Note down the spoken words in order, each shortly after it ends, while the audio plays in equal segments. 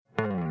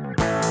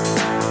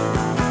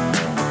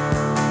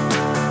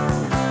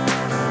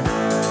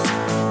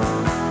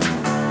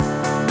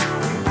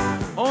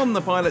On the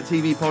Pilot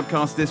TV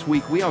podcast this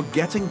week, we are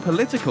getting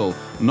political,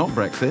 not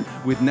Brexit,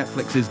 with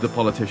Netflix's The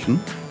Politician,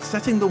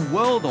 setting the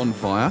world on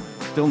fire,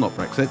 still not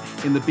Brexit,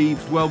 in the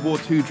Beebs World War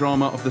II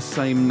drama of the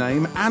same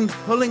name, and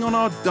pulling on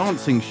our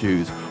dancing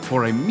shoes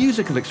for a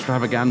musical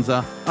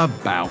extravaganza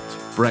about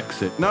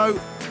Brexit. No,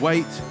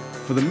 wait,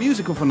 for the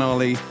musical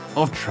finale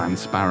of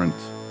Transparent.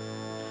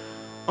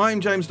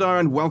 I'm James Dyer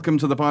and welcome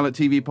to the Pilot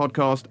TV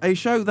podcast, a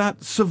show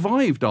that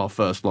survived our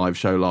first live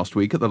show last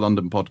week at the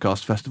London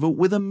Podcast Festival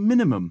with a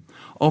minimum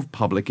of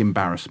public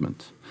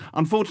embarrassment.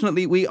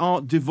 Unfortunately, we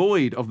are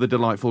devoid of the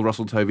delightful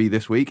Russell Tovey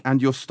this week,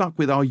 and you're stuck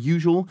with our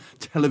usual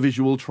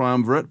televisual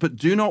triumvirate, but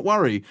do not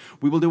worry,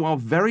 we will do our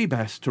very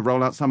best to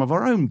roll out some of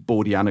our own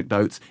bawdy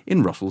anecdotes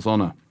in Russell's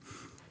honour.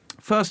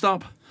 First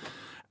up,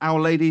 Our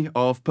Lady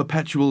of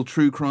Perpetual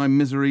True Crime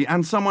Misery,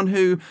 and someone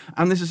who,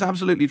 and this is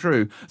absolutely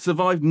true,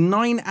 survived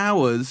 9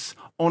 hours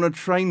on a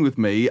train with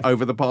me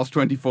over the past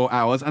 24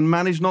 hours and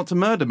managed not to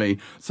murder me.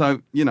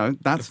 So, you know,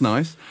 that's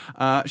nice.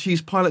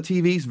 She's Pilot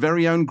TV's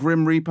very own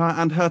Grim Reaper,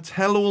 and her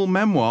tell-all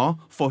memoir,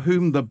 For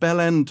Whom the Bell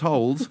End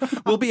Tolls,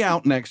 will be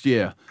out next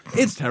year.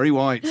 It's Terry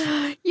White.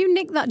 You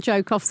nicked that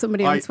joke off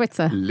somebody on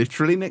Twitter.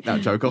 Literally nicked that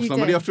joke off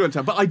somebody off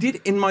Twitter. But I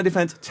did, in my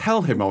defence,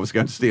 tell him I was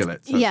going to steal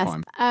it. So yes,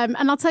 it's fine.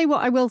 And I'll tell you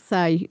what I will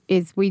say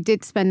is we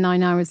did spend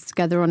 9 hours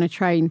together on a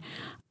train.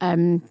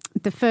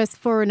 The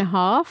first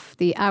 4.5,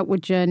 the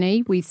outward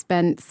journey, we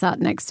spent sat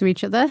next to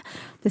each other.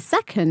 The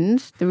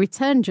second, the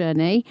return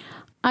journey,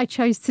 I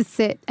chose to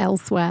sit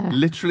elsewhere.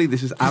 Literally,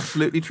 this is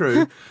absolutely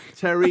true.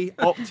 Terry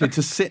opted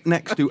to sit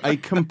next to a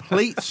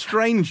complete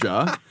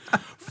stranger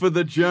for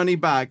the journey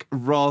back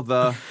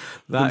rather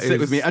than sit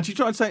with me. And she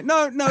tried to say,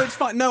 no, it's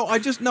fine. No, I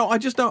just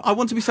don't. I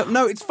want to be so.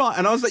 No, it's fine.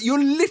 And I was like,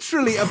 you're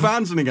literally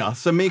abandoning us.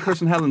 So me, Chris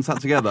and Helen sat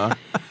together.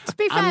 To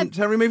be fair, and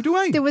Terry moved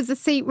away. there was a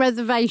seat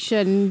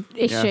reservation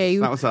issue. Yes,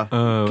 that was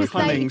a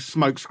cunning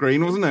smoke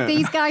screen, wasn't it?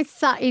 These guys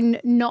sat in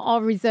not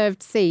our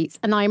reserved seats,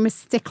 and I'm a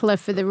stickler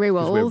for the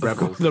rules. We're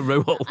rebels. The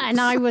rules. And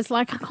I was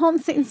like, I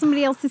can't sit in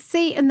somebody else's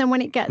seat. And then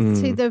when it gets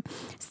to the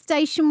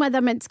station where they're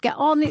meant to get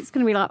on, it's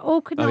going to be like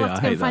awkward. And I'll have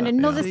to go and find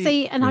another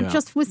seat. And I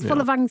just was full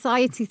of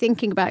anxiety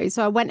thinking about it.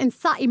 So I went and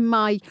sat in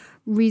my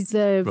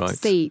reserved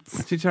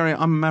seats. See, Terry,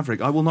 I'm a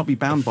maverick. I will not be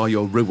bound by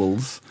your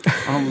rules.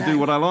 I will do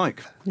what I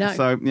like. No.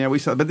 So, yeah, we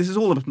sat. But this is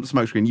all a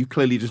smokescreen. You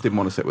clearly just didn't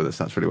want to sit with us.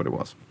 That's really what it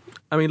was.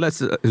 I mean, it's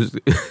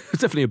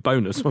definitely a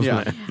bonus,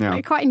 wasn't it? Yeah.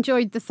 I quite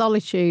enjoyed the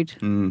solitude.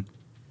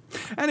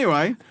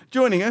 Anyway,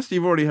 joining us,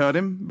 you've already heard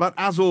him, but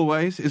as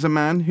always, is a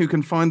man who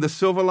can find the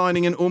silver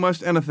lining in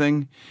almost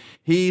anything.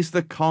 He's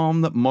the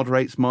calm that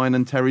moderates mine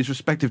and Terry's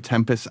respective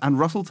tempests, and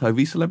Russell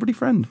Tovey's celebrity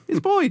friend. It's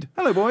Boyd.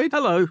 Hello, Boyd.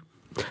 Hello.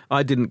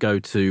 I didn't go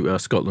to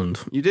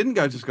Scotland. You didn't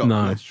go to Scotland,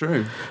 No. That's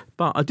true.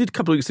 But I did a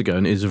couple of weeks ago,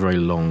 and it is a very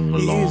long,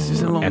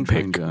 It's a long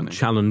train epic, journey.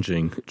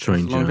 challenging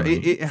train journey.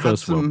 It had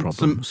First world some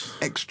problems.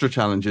 extra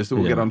challenges that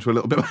we'll get onto a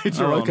little bit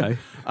later on. Okay.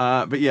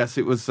 But yes,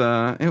 it was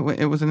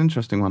an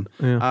interesting one.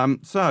 Yeah.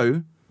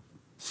 So,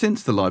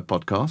 since the live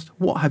podcast,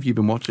 what have you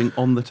been watching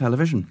on the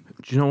television?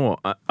 Do you know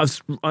what?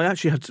 I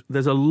actually had.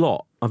 There's a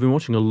lot. I've been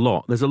watching a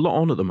lot. There's a lot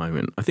on at the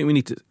moment. I think we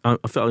need to. I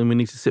felt like we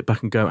need to sit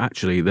back and go.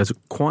 Actually, there's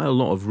quite a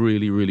lot of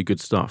really, really good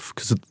stuff.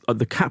 Because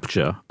the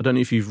capture. I don't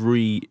know if you've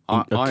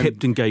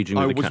kept engaging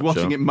with the capture. I was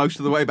watching it most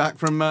of the way back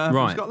from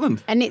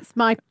Scotland. And it's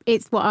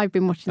what I've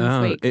been watching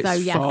this week. So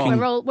yeah,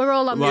 we're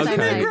all on the same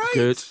page.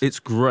 Good. It's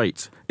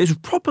great. It's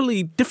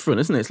properly different,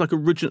 isn't it? It's like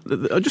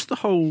original. Just the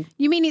whole.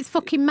 You mean it's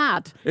fucking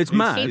mad? It's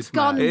mad. It's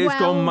gone It's well.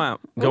 gone mad.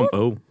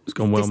 It's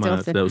gone well mad.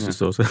 Distorted. That was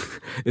distorted.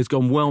 It's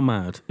gone well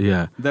mad.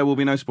 Yeah. There will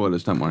be no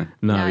spoilers, don't worry.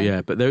 No,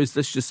 yeah. But let's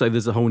just say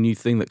there's a whole new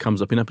thing that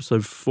comes up in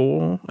episode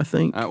 4, I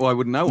think. Well, I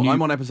wouldn't know.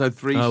 I'm on episode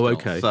 3 still.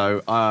 Okay.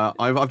 So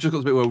I've just got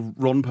to the bit where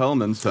Ron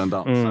Perlman's turned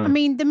up. So. I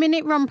mean, the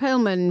minute Ron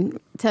Perlman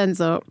turns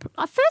up,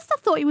 at first I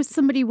thought he was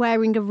somebody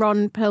wearing a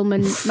Ron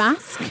Perlman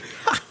mask.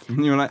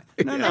 And you were like,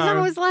 no, And then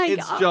I was like,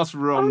 it's just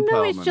Ron no,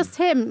 Perlman. it's just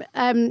him.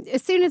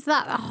 As soon as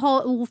that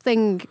whole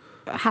thing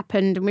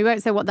happened, and we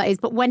won't say what that is,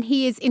 but when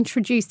he is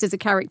introduced as a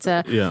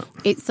character,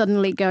 it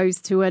suddenly goes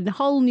to a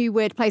whole new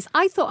weird place.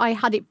 I thought I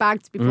had it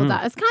bagged before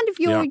that as kind of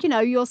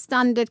your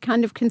standard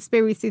kind of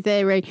conspiracy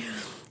theory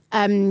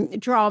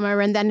drama,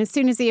 and then as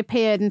soon as he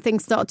appeared and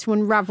things started to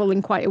unravel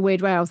in quite a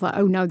weird way, I was like,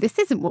 oh no, this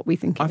isn't what we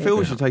think it I is. feel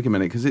we should take a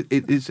minute because it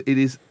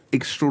is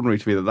extraordinary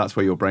to me that's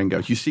where your brain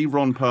goes. You see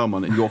Ron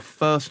Perlman and your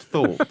first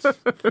thought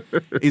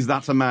is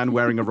that's a man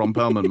wearing a Ron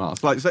Perlman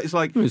mask. It's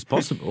like It's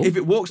possible. If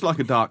it walks like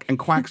a duck and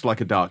quacks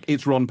like a duck,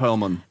 it's Ron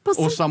Perlman.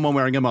 Or someone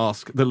wearing a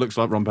mask that looks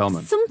like Ron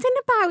Perlman. Something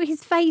about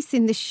his face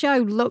in the show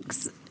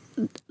looks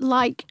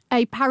like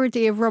a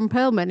parody of Ron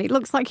Perlman. It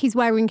looks like he's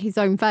wearing his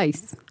own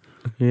face.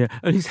 Yeah,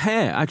 and his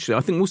hair, actually,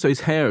 I think also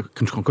his hair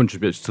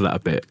contributes to that a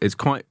bit. It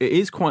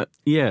is quite,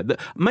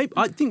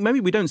 I think maybe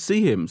we don't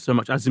see him so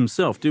much as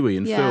himself, do we,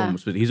 in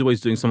films? But he's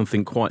always doing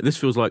something quite, this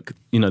feels like,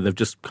 they've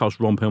just cast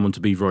Ron Perlman to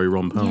be very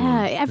Ron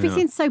Perlman. Yeah,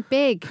 everything's so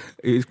big.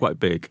 It is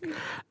quite big.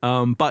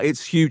 But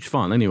it's huge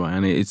fun anyway,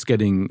 and it's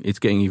getting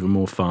even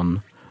more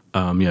fun.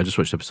 I just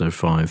watched episode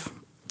 5.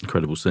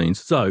 Incredible scenes.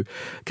 So,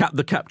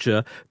 the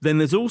capture. Then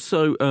there's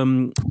also,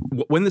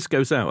 when this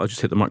goes out, I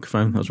just hit the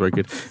microphone, that was very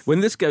good.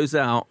 When this goes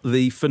out,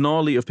 the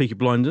finale of Peaky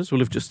Blinders will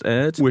have just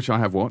aired. Which I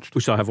have watched.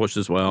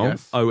 As well.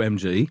 Yes.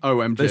 OMG.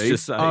 Let's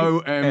just say.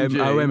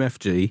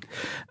 OMG.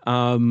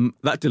 OMFG.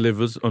 That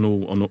delivers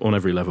on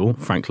every level,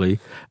 frankly.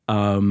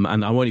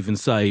 And I won't even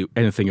say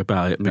anything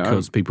about it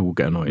because people will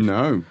get annoyed.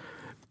 No.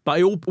 But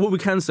what we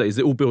can say is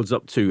it all builds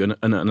up to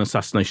an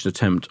assassination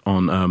attempt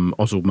on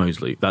Oswald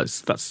Mosley.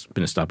 That's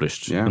been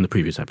established in the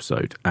previous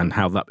episode, and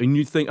how that. And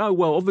you think, oh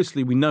well,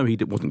 obviously we know he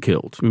wasn't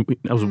killed.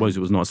 Oswald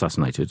Mosley was not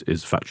assassinated.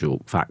 Is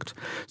factual fact.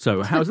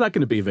 So how is that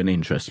going to be of any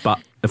interest?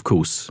 But of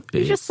course,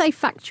 you just say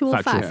factual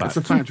fact. Yeah, it's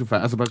a factual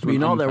fact as opposed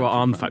to there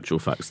are unfactual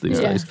facts these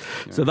days.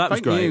 Yeah. So that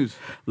was great. News.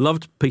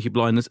 Loved Peaky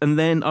Blinders, and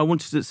then I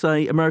wanted to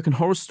say American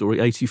Horror Story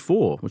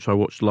 84, which I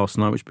watched last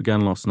night, which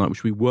began last night,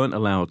 which we weren't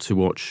allowed to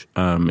watch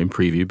in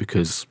preview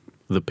because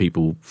the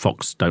people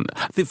Fox didn't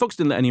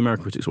let any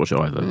American critics watch it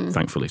either,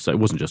 thankfully. So it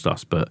wasn't just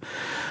us,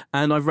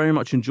 and I very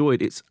much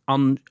enjoyed its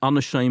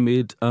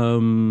unashamed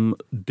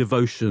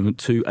devotion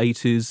to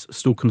 80s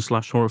stalk and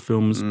slash horror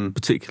films,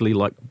 particularly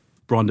like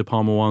Brian De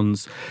Palma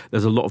ones.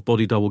 There's a lot of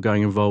body double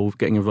getting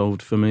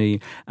involved for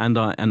me, and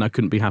I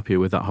couldn't be happier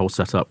with that whole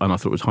setup, and I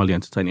thought it was highly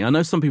entertaining. I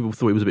know some people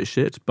thought it was a bit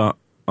shit, but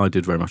I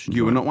did very much enjoy it.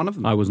 You were not one of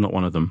them? I was not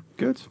one of them.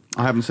 Good.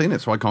 I haven't seen it,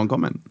 so I can't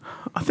comment.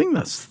 I think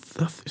is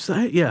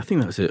that it? Yeah, I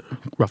think that's it.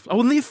 Roughly. Oh,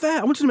 and The Affair.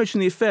 I wanted to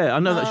mention The Affair. I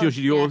know that's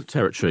usually your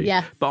territory.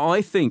 Yeah. But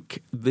I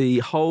think the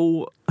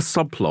whole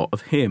subplot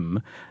of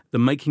him, the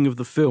making of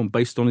the film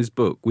based on his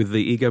book with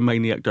the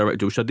egomaniac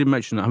director, which I didn't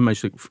mention,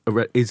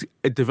 is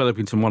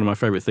developing into one of my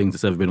favourite things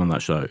that's ever been on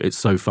that show. It's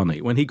so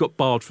funny. When he got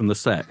barred from the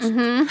set,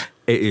 it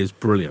is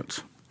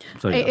brilliant.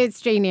 So, yeah.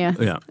 It's genius.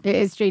 Yeah. It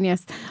is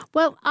genius.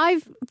 Well,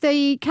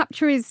 the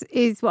capture is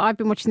what I've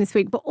been watching this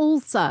week, but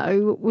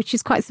also, which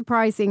is quite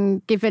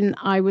surprising given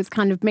I was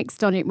kind of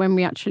mixed on it when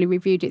we actually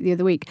reviewed it the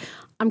other week,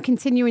 I'm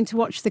continuing to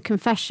watch The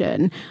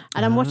Confession,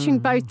 and I'm watching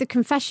both The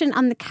Confession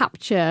and The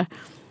Capture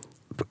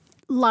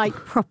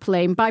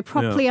properly. And by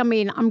properly, I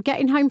mean I'm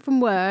getting home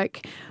from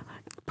work,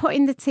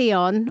 putting the tea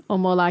on, or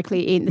more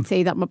likely eating the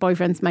tea that my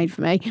boyfriend's made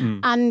for me,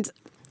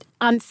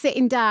 and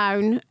sitting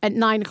down at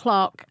 9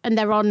 o'clock, and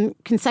they're on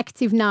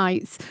consecutive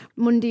nights,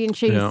 Monday and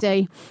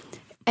Tuesday. Yeah.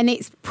 And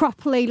it's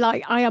properly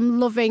like I am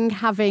loving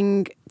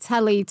having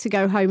telly to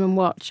go home and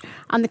watch.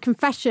 And The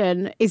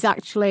Confession is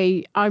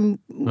actually, I'm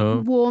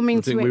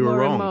warming to it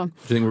more and more. Do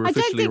you think we're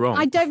officially wrong?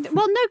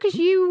 Well, no, because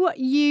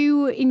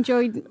you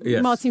enjoyed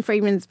Martin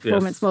Freeman's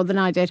performance more than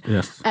I did.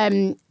 Yes.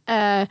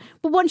 But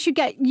once you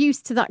get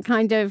used to that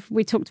kind of,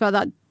 we talked about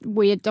that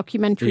weird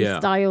documentary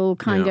style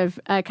kind of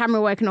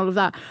camera work and all of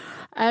that.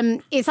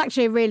 It's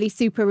actually a really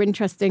super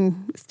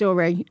interesting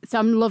story. So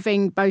I'm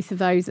loving both of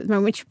those at the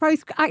moment, which are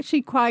both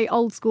actually quite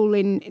old school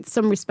in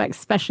some respects,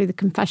 especially The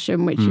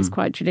Confession, which is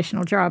quite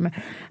traditional drama.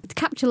 The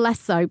Capture less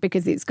so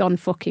because it's gone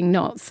fucking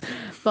nuts.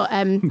 But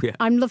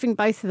I'm loving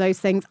both of those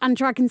things. And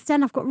Dragon's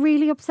Den, I've got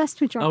really obsessed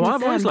with Dragon's Den.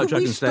 I've always liked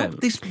Dragon's Den.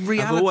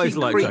 I've always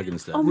liked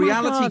Dragon's Den.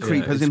 Reality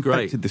creep has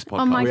infected this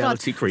podcast. Oh my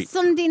Reality God. creep.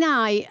 Sunday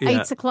night,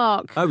 8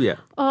 o'clock. Oh, yeah.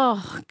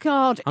 Oh,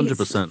 God.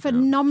 100%. It's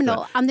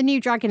phenomenal. And the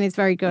new Dragon is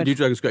very good. The new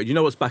Dragon's great. You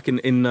know what's back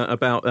in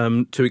about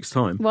 2 weeks'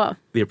 time? What?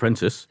 The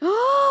Apprentice. 2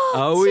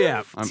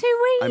 weeks.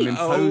 I'm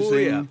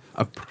imposing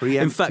a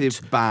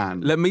preemptive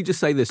ban. Let me just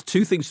say this.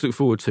 2 things to look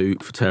forward to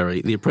for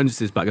Terry. The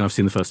Apprentice is back, and I've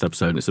seen the first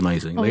episode, and it's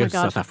amazing. They go to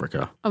South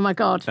Africa. Oh, my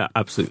God. Yeah,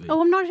 absolutely.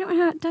 Oh,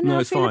 I don't know how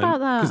I feel about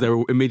that. Because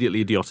they're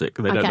immediately idiotic.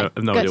 They don't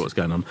have no idea what's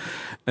going on.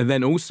 And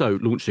then also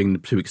launching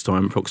in 2 weeks'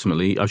 time,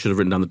 approximately, I should have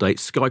written down the date,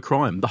 Sky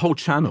Crime, the whole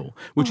channel,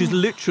 which is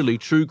literally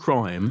true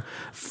crime,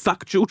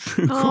 factual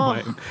true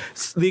crime,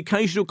 the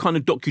occasional kind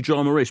of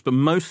docudrama-ish, but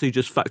mostly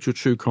just factual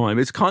true crime.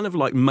 It's kind of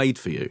like made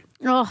for you.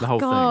 Oh, the whole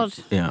God.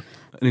 thing. Yeah.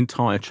 An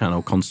entire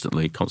channel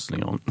constantly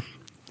on.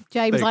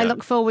 James, I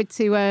look forward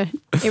to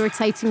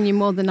irritating you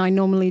more than I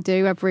normally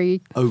do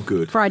every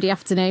Friday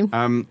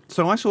afternoon.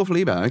 So I saw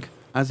Fleabag,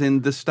 as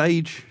in the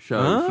stage show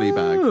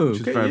Fleabag, which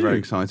is very, very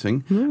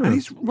exciting. And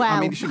it's,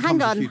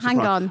 hang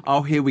on.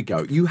 Oh, here we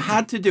go. You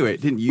had to do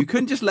it, didn't you? You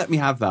couldn't just let me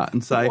have that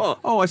and say,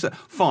 I said,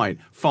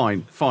 fine.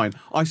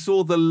 I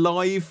saw the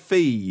live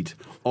feed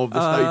of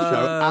the stage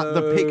show at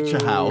the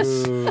Picture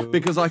House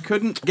because I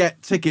couldn't get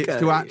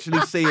tickets to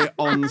actually see it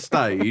on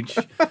stage.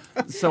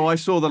 So I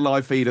saw the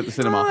live feed at the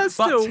cinema.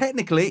 But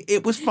technically,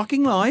 it was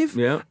fucking live.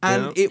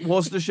 And it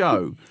was the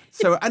show.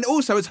 So, and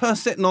also, it's her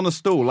sitting on a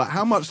stool. Like,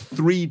 how much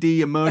 3D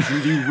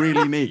immersion do you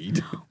really need?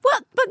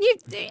 What? But are you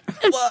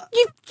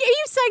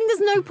saying there's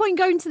no point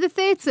going to the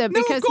theatre?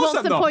 Because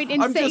what's the point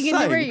in sitting in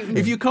the room?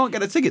 If you can't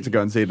get a ticket to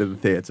go and see it at the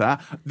theatre,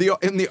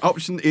 the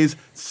option is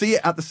see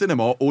it at the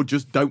cinema or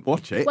just don't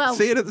watch it.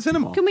 See it at the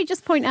cinema. Can we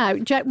just point out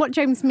what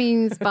James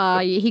means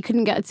by he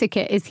couldn't get a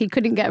ticket is he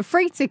couldn't get a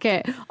free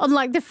ticket,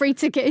 unlike the free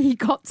ticket he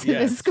got to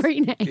the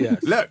screening.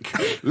 Yes.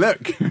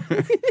 Look.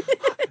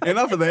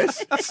 Enough of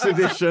this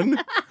sedition.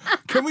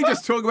 Can we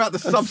just talk about the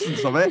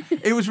substance of it?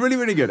 It was really,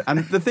 really good. And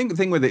the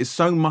thing with it is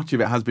so much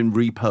of it has been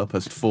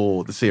repurposed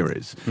for the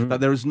series that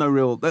there is no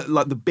real...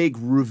 Like, the big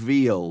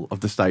reveal of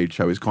the stage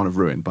show is kind of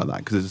ruined by that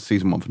because it's a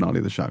season 1 finale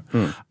of the show.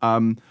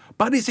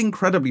 But it's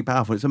incredibly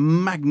powerful. It's a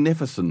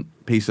magnificent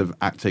piece of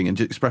acting and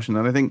expression.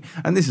 And I think,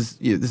 and this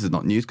is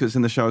not news because it's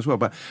in the show as well,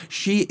 but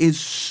she is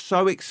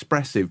so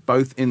expressive,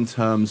 both in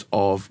terms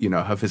of, you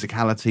know, her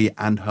physicality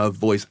and her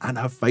voice and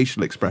her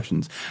facial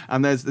expressions.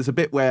 And there's a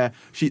bit where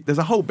there's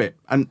a whole bit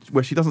and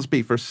where she doesn't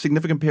speak for a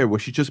significant period where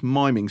she's just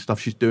miming stuff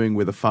she's doing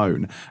with a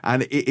phone.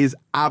 And it is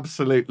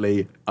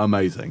absolutely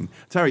amazing.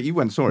 Terry, you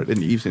went and saw it,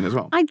 didn't you? You've seen it as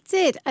well. I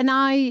did. And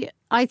I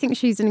think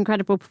she's an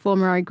incredible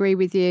performer. I agree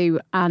with you.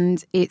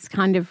 And it's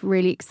kind of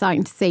really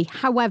exciting to see.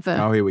 However...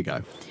 Oh, here we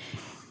go.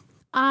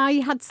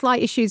 I had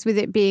slight issues with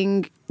it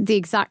being the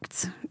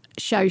exact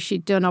show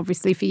she'd done,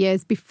 obviously, for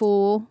years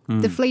before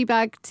the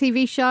Fleabag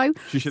TV show.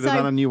 She should have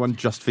done a new one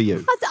just for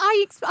you.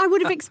 I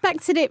would have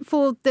expected it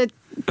for the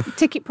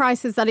ticket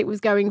prices that it was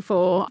going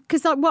for.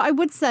 Because what I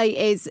would say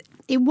is...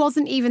 It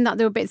wasn't even that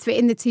there were bits of it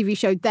in the TV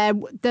show.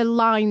 The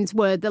lines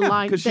were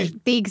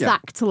the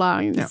exact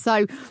lines. Yeah.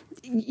 So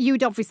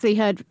you'd obviously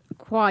heard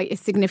quite a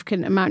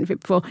significant amount of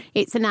it before.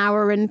 It's an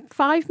hour and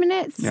 5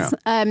 minutes, which...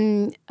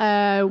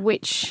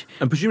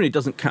 And presumably it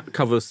doesn't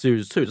cover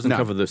series 2. It doesn't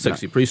cover the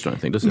sexy priest or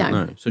anything, does it?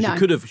 No. So she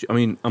could have... I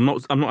mean, I'm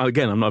not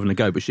having a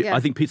go, but I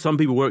think some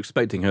people were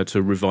expecting her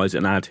to revise it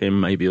and add him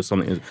maybe or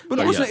something. But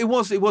it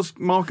was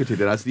marketed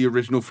as the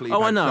original Fleabag.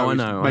 Oh, I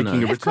know.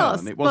 Making a return.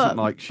 Course, it wasn't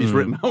like she's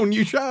written a whole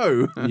new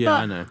show. Yeah,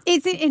 I know.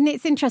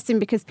 It's interesting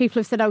because people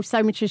have said,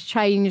 so much has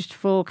changed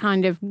for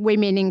kind of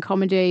women in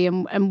comedy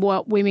and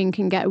what women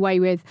can get away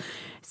with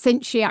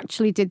since she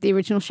actually did the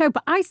original show.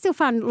 But I still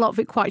found a lot of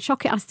it quite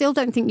shocking. I still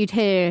don't think you'd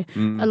hear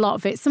a lot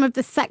of it. Some of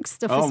the sex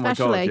stuff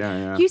especially,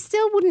 you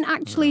still wouldn't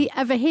actually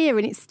ever hear,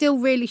 and it still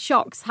really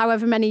shocks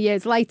however many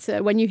years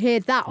later when you hear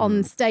that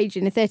on stage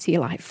in a theatre,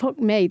 you're like, fuck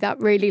me, that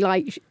really,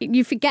 like,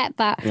 you forget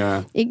that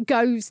it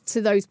goes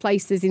to those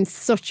places in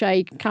such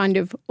a kind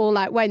of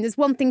all-out way. And there's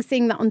one thing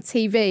seeing that on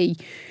TV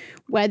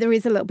where there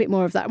is a little bit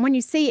more of that. And when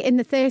you see it in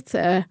the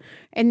theatre,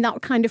 in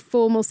that kind of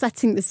formal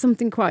setting, there's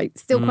something quite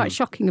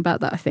shocking about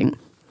that, I think.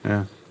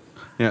 Yeah.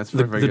 Yeah, it's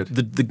very good.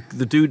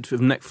 The dude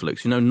of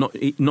Netflix, you know,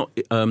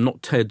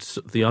 not Ted,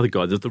 the other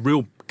guy, the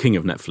real king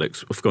of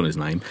Netflix, I've forgotten his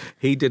name.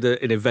 He did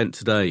an event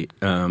today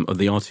at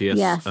the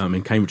RTS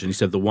in Cambridge, and he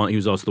said he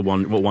was asked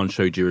what one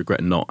show do you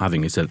regret not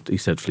having? He said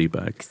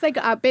Fleabag. Because they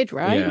got outbid,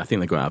 right? Yeah, I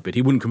think they got outbid.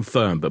 He wouldn't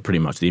confirm, but pretty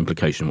much the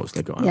implication was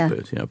they got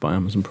outbid, by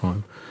Amazon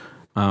Prime.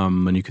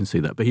 And you can see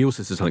that. But he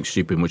also said something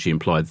stupid in which he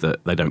implied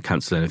that they don't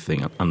cancel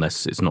anything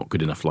unless it's not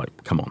good enough.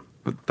 Like, come on.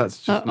 But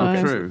that's just not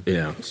true.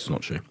 Yeah, it's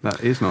not true.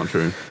 That is not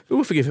true.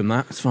 We'll forgive him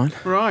that. It's fine.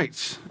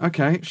 Right.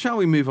 Okay. Shall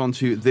we move on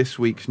to this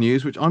week's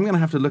news, which I'm going to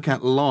have to look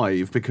at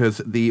live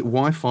because the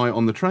Wi-Fi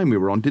on the train we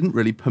were on didn't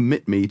really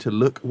permit me to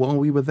look while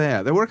we were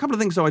there. There were a couple of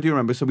things, though, I do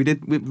remember. So the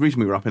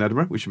reason we were up in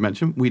Edinburgh, we should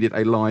mention, we did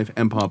a live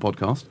Empire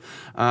podcast.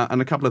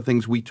 And a couple of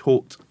things we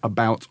talked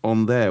about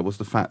on there was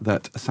the fact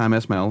that Sam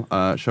Esmail,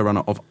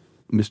 showrunner of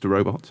Mr.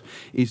 Robot,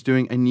 is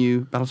doing a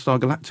new Battlestar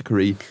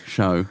Galactica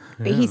show.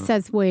 But he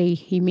says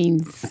he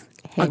means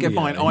him. Okay,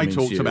 fine. I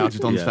talked about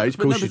it on stage.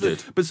 Of course you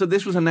did. But so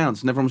this was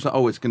announced, and everyone was like,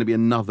 it's going to be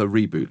another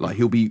reboot. Like,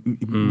 he'll be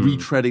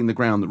retreading the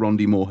ground that Ron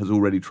D. Moore has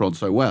already trod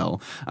so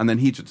well. And then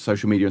he took to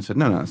social media and said,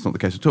 no, that's not the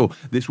case at all.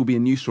 This will be a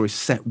new story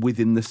set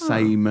within the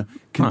same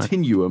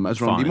continuum as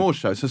Ron D. Moore's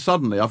show. So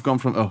suddenly I've gone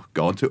from, oh,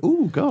 God, to,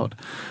 oh, God.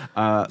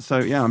 So,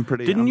 yeah, I'm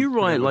pretty... Didn't you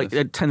write,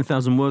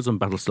 10,000 words on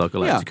Battlestar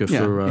Galactica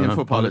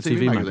for Pilot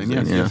TV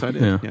magazine? Yes, I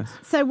did. Yes.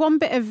 So one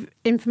bit of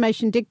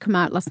information did come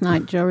out last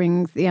night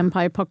during the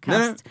Empire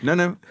podcast.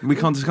 No, we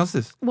can't discuss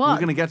this. What? We're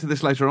going to get to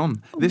this later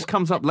on. This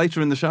comes up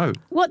later in the show.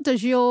 What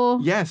does your...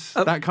 Yes,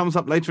 that comes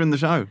up later in the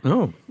show.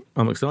 Oh,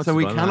 I'm excited. So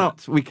we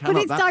cannot. But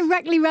it's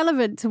directly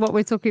relevant to what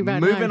we're talking about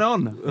Moving now.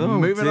 on.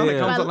 Moving on, it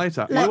comes up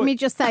later. Let me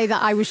just say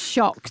that I was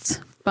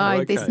shocked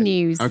by this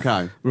news.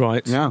 Okay.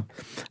 Right. Yeah.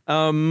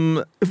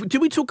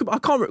 Did we talk about... I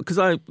can't... Because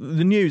the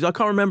news, I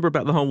can't remember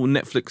about the whole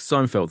Netflix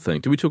Seinfeld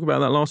thing. Did we talk about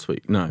that last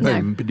week? No.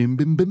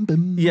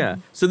 Yeah.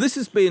 So this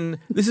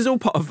is all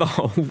part of the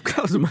whole...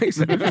 That was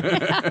amazing.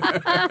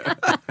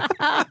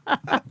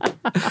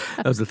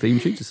 That was the theme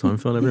sheet to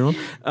Seinfeld, everyone.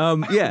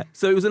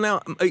 So it was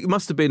it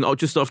must have been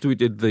just after we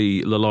did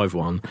the live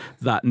one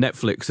that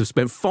Netflix have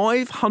spent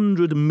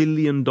 $500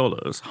 million,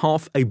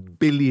 $500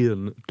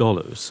 million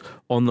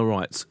on the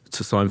rights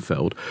to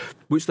Seinfeld,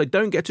 which they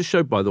don't get to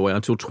show, by the way,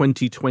 until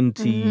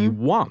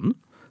 2021.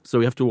 So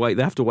they have to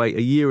wait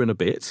a year and a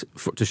bit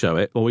to show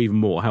it, or even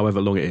more, however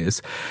long it is.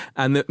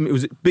 And it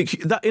was big.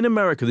 That in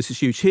America, this is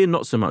huge. Here,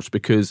 not so much,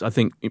 because I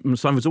think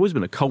Seinfeld's always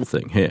been a cult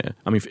thing here.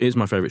 I mean, it is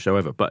my favourite show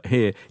ever, but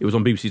here it was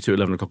on BBC Two at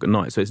 11 o'clock at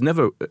night, so it's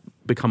never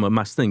become a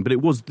mass thing. But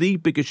it was the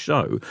biggest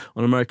show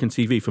on American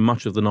TV for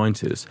much of the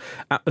 90s.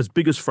 As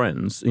big as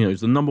Friends, it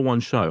was the number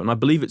one show, and I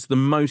believe it's the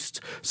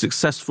most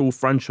successful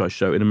franchise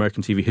show in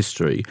American TV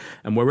history.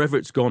 And wherever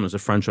it's gone as a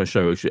franchise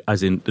show,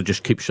 as in they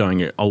just keep showing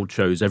it, old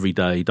shows every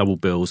day, double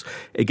bill. sales.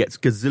 It gets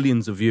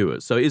gazillions of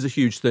viewers. So it is a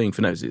huge thing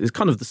for Netflix. It's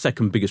kind of the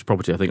second biggest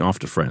property, I think,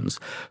 after Friends.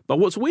 But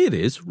what's weird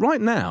is,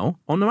 right now,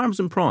 on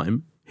Amazon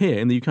Prime, here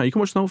in the UK, you can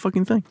watch the whole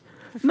fucking thing.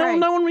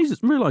 No one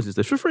realises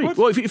this for free. What?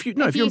 Well, if you're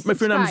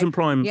an Amazon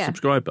Prime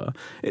subscriber,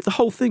 the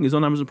whole thing is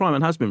on Amazon Prime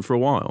and has been for a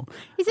while,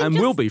 and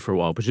will be for a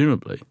while,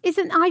 presumably.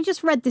 I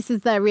just read this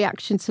as their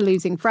reaction to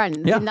losing Friends,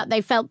 in that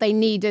they felt they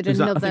needed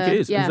another. I think it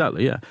is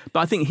exactly, yeah. But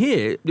I think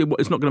here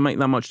it's not going to make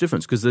that much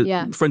difference because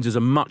Friends is a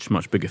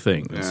much bigger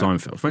thing than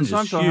Seinfeld. Friends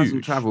is huge.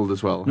 Hasn't travelled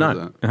as well.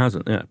 No, it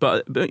hasn't. Yeah,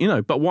 but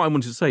what I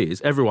wanted to say is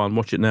everyone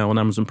watch it now on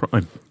Amazon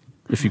Prime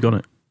if you got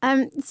it.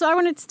 So I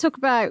wanted to talk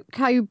about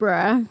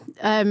Cobra,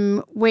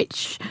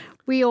 which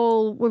we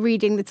all were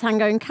reading the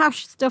Tango and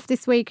Cash stuff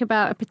this week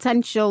about a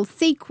potential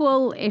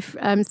sequel if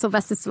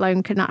Sylvester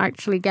Stallone cannot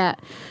actually get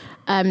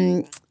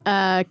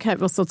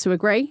Kurt Russell to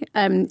agree,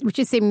 which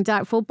is seeming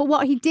doubtful. But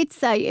what he did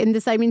say in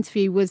the same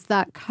interview was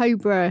that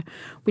Cobra,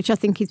 which I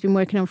think he's been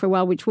working on for a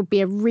while, which would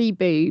be a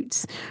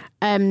reboot,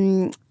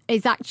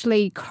 is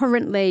actually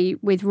currently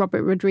with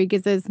Robert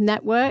Rodriguez's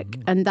network,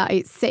 and that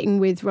it's sitting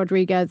with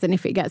Rodriguez, and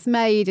if it gets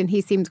made, and he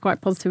seems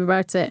quite positive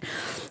about it.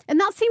 And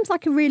that seems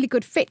like a really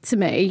good fit to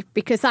me,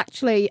 because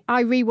actually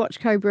I rewatched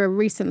Cobra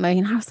recently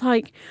and I was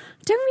like,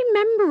 I don't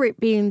remember it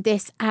being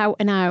this out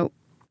and out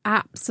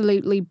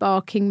absolutely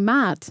barking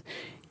mad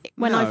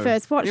when I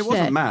first watched it. It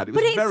wasn't mad, it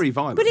was very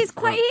violent. But it is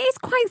quite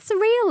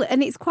surreal,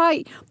 and it's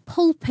quite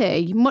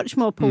pulpy, much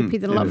more pulpy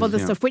than a lot of other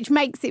stuff, which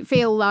makes it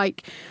feel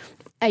like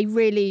a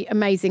really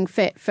amazing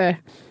fit for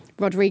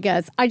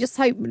Rodriguez. I just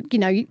hope,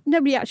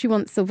 nobody actually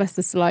wants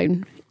Sylvester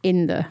Stallone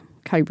in the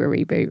Cobra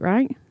reboot,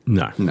 right?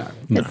 No.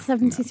 It's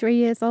 73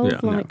 years old.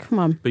 Come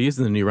on. But he is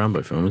in the new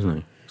Rambo film, isn't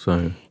he?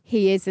 So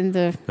he is in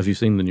the... Have you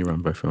seen the new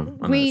Rambo film?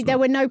 There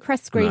were no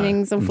press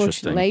screenings,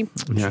 unfortunately.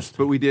 Yes,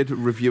 but we did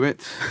review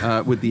it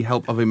with the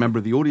help of a member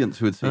of the audience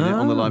who had seen it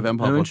on the Live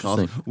Empire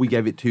podcast. We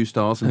gave it 2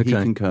 stars and he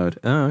concurred.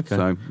 Oh, okay.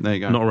 So there you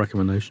go. Not a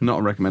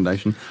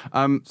recommendation.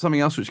 Something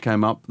else which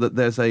came up, that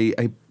there's a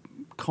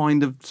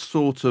kind of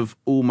sort of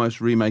almost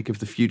remake of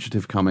The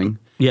Fugitive coming.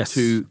 Yes.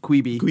 To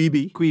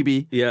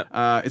Quibi.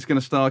 Yeah. It's going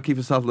to star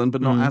Kiefer Sutherland,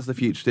 but not as the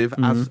fugitive,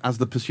 as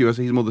the pursuer.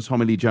 So he's more the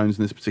Tommy Lee Jones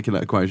in this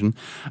particular equation.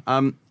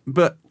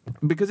 But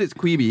because it's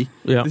Quibi,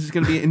 this is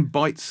going to be in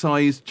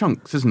bite-sized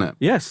chunks, isn't it?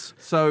 Yes.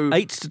 So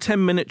 8 to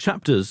 10 minute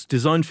chapters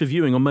designed for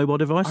viewing on mobile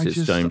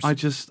devices, James. I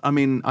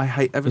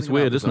hate everything. It's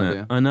weird, isn't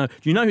it? I know.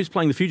 Do you know who's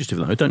playing the fugitive,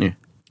 though, don't you?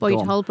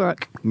 Boyd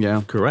Holbrook.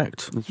 Yeah.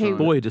 Correct. Right.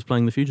 Boyd is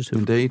playing the fugitive.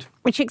 Indeed.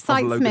 Which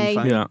excites me.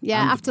 Fame.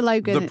 Yeah, after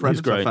Logan. The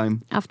Predator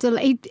fame.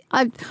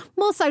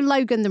 More so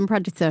Logan than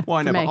Predator. Well,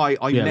 I know, but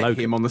I met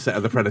Logan. him on the set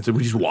of The Predator,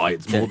 which is why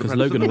it's more the Predator.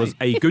 Logan was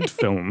a good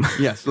film.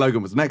 Yes,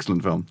 Logan was an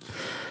excellent film.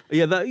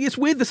 Yeah, it's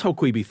weird, this whole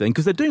Quibi thing,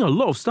 because they're doing a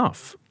lot of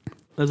stuff.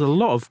 There's a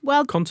lot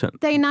of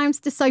content. They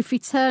announced a Sophie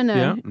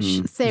Turner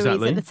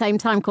series at the same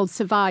time called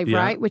Survive,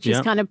 right? Which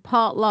is kind of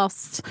part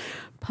Lost,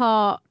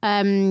 part,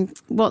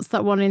 what's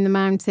that one in the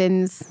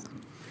mountains?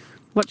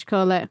 What do you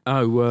call it?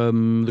 Oh,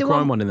 the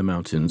crime one in the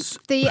mountains.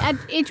 The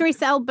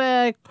Idris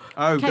Elba.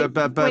 Mountain.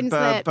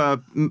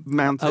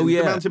 Oh,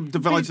 yeah. The mountain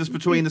divides us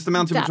between us. The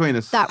mountain between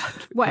us.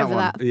 Whatever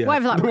that. The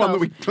one that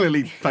we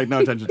clearly paid no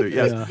attention to.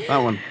 Yes, that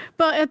one.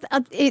 But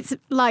it's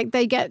like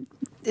they get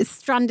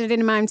stranded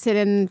in a mountain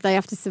and they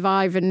have to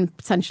survive and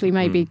potentially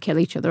maybe kill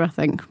each other, I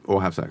think.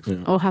 Or have sex.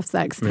 Or have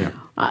sex. Yeah.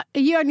 Are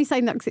you only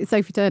saying that because it's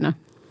Sophie Turner?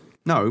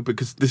 No,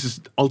 because this is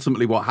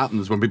ultimately what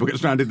happens when people get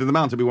stranded in the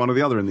mountain, be one or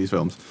the other in these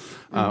films.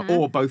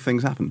 Or both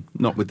things happen,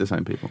 not with the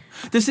same people.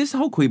 Does this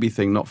whole Quibi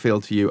thing not feel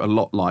to you a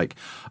lot like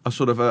a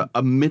sort of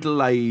a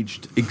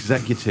middle-aged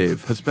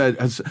executive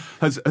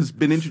has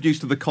been introduced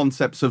to the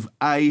concepts of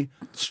A,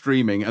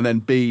 streaming, and then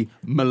B,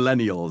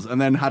 millennials, and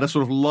then had a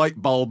sort of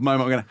light bulb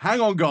moment going, hang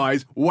on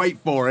guys, wait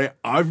for it,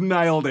 I've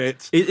nailed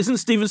it. Isn't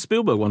Steven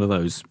Spielberg one of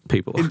those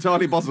people?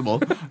 Entirely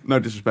possible. No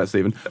disrespect,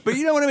 Steven. But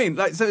you know what I mean?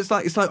 So it's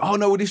like, oh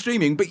no, we'll do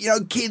streaming, but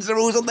kids are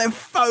always on their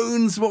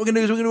phones. What we're going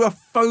to do is we're going to do a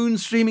phone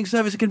streaming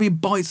service. It's going to be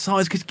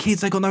bite-sized because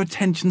kids, they've got no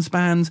attention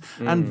spans.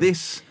 And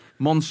this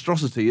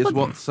monstrosity is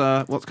what's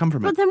come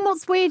from it. But then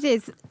what's weird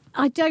is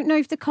I don't know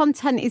if the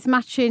content is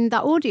matching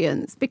that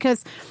audience,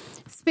 because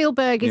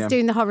Spielberg is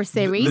doing the horror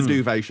series.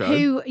 The Duvet Show.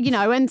 Who,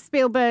 and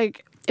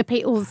Spielberg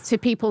appeals to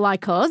people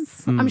like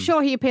us. I'm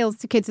sure he appeals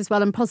to kids as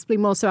well, and possibly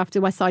more so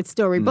after West Side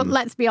Story. But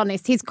let's be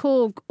honest, his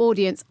core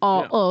audience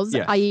are us,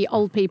 i.e.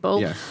 old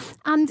people. Yes.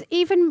 And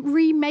even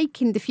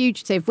remaking The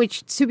Fugitive,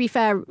 which, to be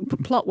fair,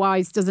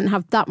 plot-wise, doesn't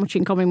have that much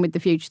in common with The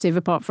Fugitive,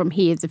 apart from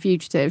he is a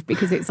fugitive,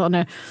 because it's on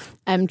a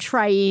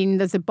train,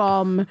 there's a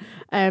bomb.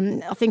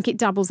 I think it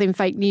dabbles in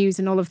fake news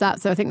and all of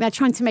that. So I think they're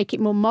trying to make it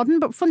more modern.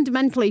 But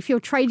fundamentally, if you're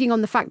trading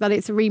on the fact that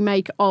it's a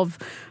remake of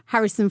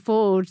Harrison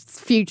Ford's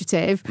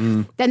Fugitive,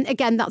 then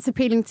again, that's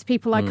appealing to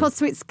people like us.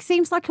 So it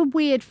seems like a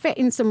weird fit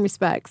in some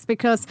respects,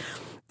 because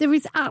there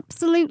is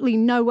absolutely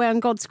no way on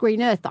God's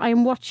green earth that I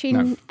am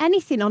watching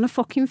anything on a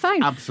fucking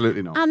phone.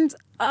 Absolutely not. And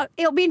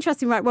it'll be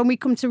interesting, right, when we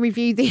come to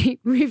review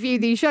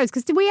these shows,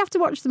 because do we have to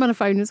watch them on a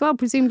phone as well?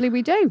 Presumably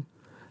we do.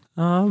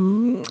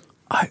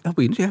 That'll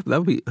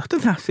be. I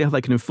don't know see how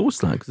they can enforce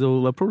that, because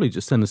they'll probably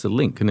just send us a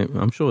link, and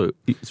I'm sure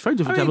it's very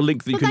difficult to have a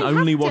link that you can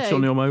only watch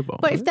on your mobile.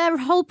 But if their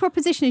whole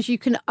proposition is you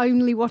can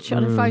only watch it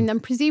on a phone, then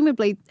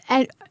presumably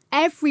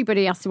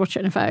everybody has to watch it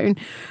on a phone,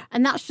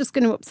 and that's just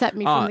going to upset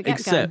me from the get-go.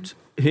 Except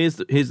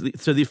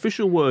the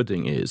official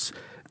wording is.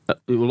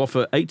 It will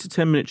offer 8 to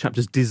 10 minute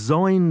chapters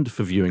designed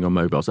for viewing on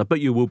mobiles. I bet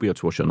you will be able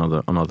to watch it in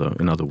other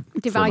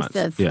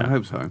devices. Formats. Yeah, I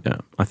hope so. Yeah,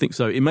 I think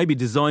so. It may be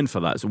designed for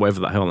that, so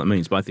whatever the hell that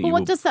means. But I think. Well,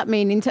 what does that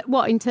mean? In terms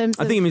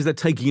of? I think it means they're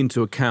taking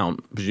into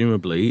account,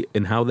 presumably,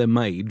 in how they're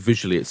made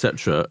visually,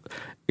 etc.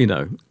 You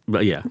know,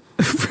 but yeah.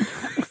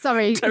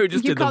 Sorry, Terry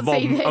just did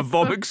a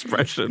vom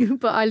expression.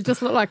 But I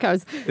just looked like I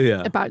was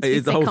about to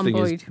be sick on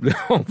Boyd. The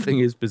whole thing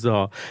is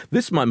bizarre.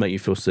 This might make you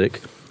feel sick.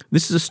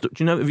 This is do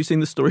you know? Have you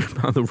seen the story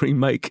about the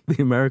remake, the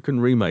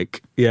American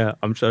remake? Yeah,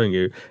 I'm showing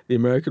you the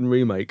American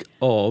remake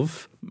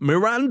of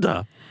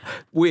Miranda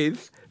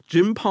with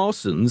Jim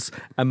Parsons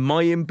and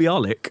Mayim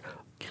Bialik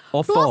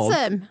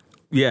Blossom.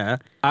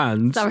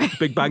 And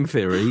Big Bang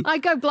Theory. I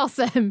go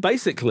Blossom.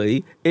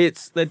 Basically,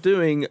 they're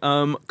doing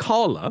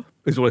Carla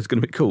is what it's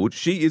going to be called.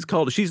 She is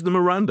Carla. She's the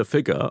Miranda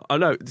figure. I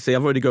know. See,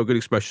 I've already got a good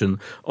expression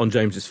on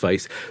James's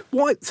face.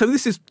 Why? So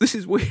this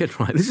is weird,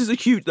 right? This is a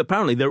huge.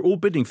 Apparently, they're all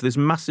bidding for this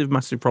massive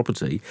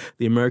property,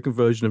 the American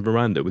version of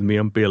Miranda with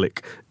Mayim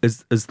Bialik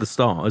as the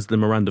star, as the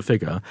Miranda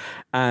figure.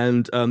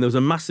 And there was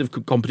a massive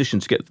competition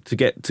to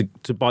get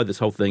to buy this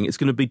whole thing. It's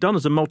going to be done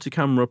as a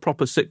multi-camera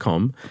proper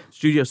sitcom,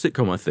 studio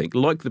sitcom, I think,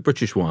 like the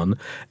British one.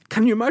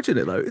 Can you imagine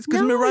it though? It's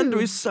because Miranda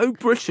is so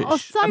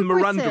British and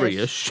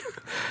Miranda-ish.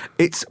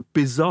 It's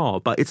bizarre.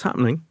 But it's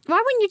happening. Why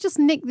wouldn't you just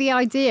nick the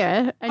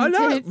idea? And I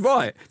know,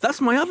 right? That's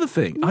my other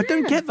thing. Yeah. I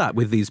don't get that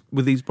with these.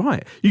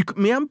 Right?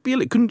 Mayim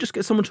Bialik couldn't just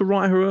get someone to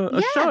write her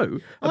a show.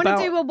 I want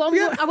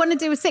to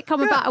do a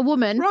sitcom about a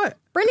woman. Right?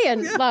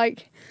 Brilliant. Yeah.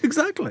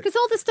 Exactly. Because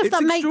all the stuff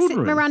that makes it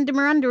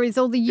Miranda is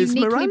all the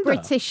uniquely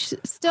British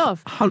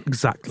stuff.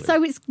 Exactly.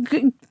 So it's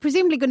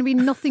presumably going to be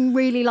nothing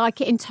really like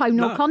it in tone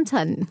or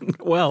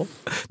content. Well,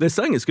 they're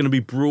saying it's going to be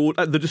broad.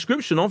 The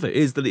description of it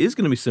is that it is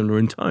going to be similar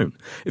in tone.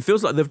 It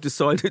feels like they've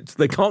decided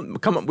they can't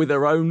come up with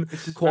their own.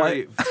 This is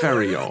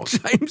very odd.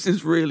 James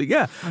is really,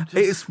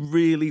 it's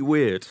really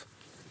weird.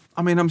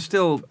 I mean, I'm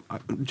still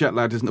jet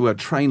lagged isn't the word,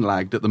 train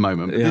lagged at the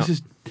moment. Yeah.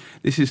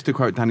 This is to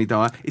quote Danny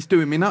Dyer, it's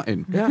doing me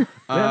nutting. Yeah,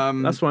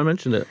 that's why I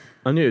mentioned it.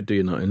 I knew it'd do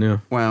you nutting, yeah.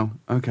 Wow,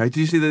 okay. Did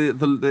you see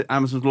the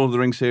Amazon's Lord of the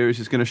Rings series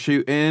is going to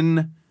shoot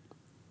in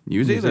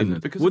New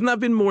Zealand? Because wouldn't that have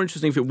been more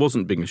interesting if it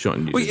wasn't being shot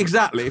in New Zealand?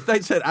 Exactly. If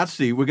they'd said,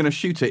 actually, we're going to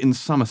shoot it in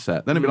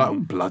Somerset, then it'd be like, oh,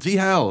 bloody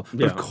hell.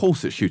 But of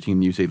course it's shooting in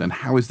New Zealand.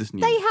 How is this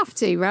new? They have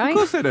to, right? Of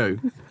course they do.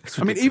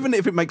 I mean, even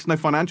if it makes no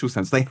financial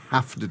sense, they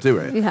have to do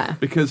it. Yeah.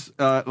 Because,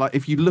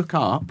 if you look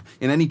up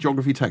in any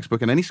geography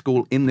textbook in any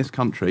school in this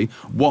country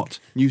what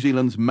New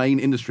Zealand's main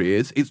industry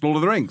is, it's Lord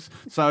of the Rings.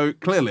 So,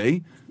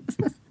 clearly,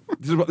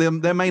 this is what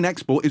their main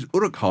export is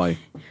Uruk-hai.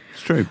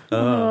 It's true.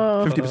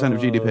 50%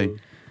 of GDP.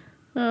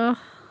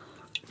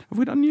 Have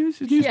we done news?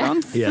 Is news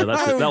done? Yeah,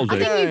 that'll do. I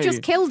think you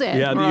just killed it.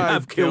 Yeah, you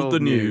have killed the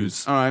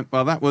news. All right,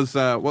 well, that was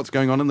what's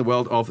going on in the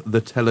world of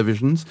the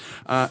televisions.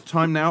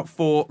 Time now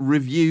for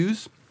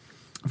reviews.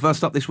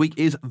 First up this week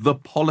is The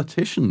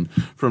Politician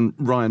from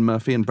Ryan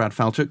Murphy and Brad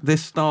Falchuk.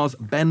 This stars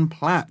Ben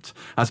Platt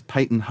as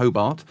Peyton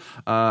Hobart,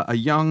 a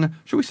young,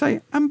 shall we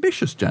say,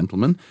 ambitious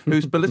gentleman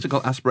whose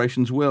political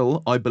aspirations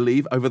will, I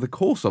believe, over the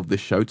course of this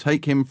show,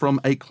 take him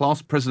from a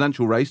class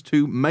presidential race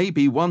to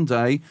maybe one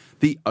day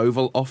the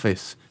Oval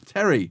Office.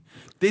 Terry,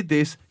 did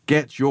this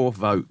get your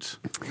vote?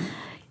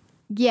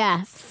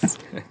 Yes.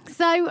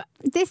 So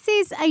this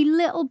is a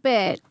little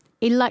bit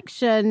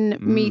election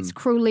meets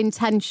Cruel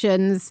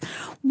Intentions,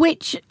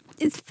 which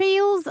it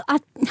feels,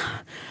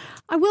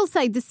 I will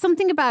say there's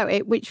something about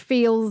it which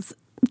feels,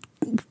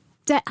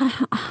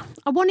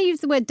 I want to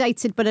use the word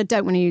dated, but I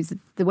don't want to use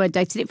the word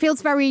dated. It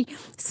feels very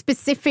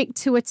specific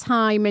to a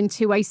time and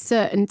to a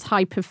certain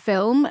type of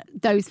film,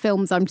 those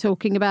films I'm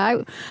talking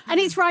about. And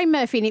it's Ryan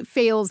Murphy, and it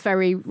feels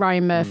very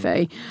Ryan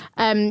Murphy.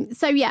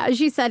 So, yeah, as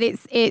you said,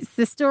 it's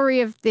the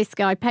story of this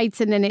guy,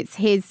 Peyton, and it's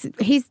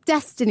his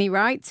destiny,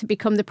 right? To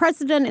become the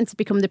president, and to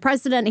become the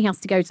president, he has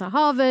to go to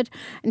Harvard.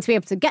 And to be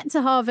able to get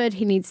to Harvard,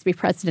 he needs to be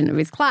president of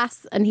his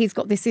class. And he's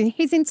got this,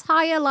 his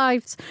entire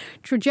life's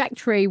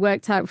trajectory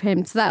worked out for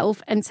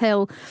himself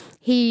until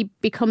he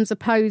becomes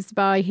opposed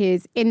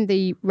in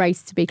the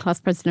race to be class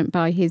president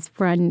by his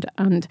friend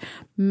and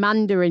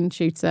Mandarin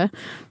tutor,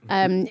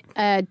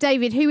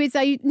 David, who is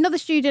another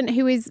student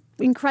who is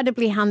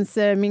incredibly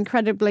handsome,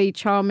 incredibly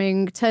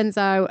charming. Turns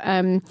out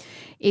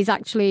is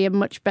actually a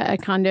much better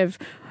kind of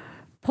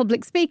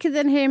public speaker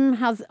than him,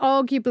 has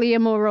arguably a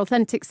more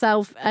authentic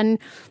self. And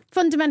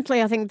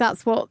fundamentally, I think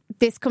that's what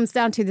this comes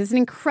down to. There's an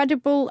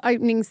incredible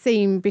opening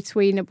scene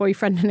between a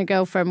boyfriend and a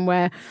girlfriend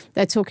where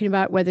they're talking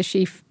about whether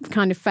she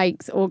kind of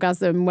fakes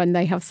orgasm when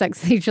they have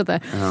sex with each other.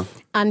 Uh-huh.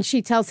 And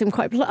she tells him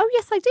quite, oh,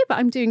 yes, I do, but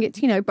I'm doing it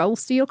to,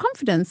 bolster your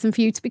confidence and for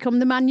you to become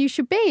the man you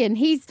should be. And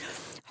he's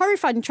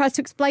horrified and tries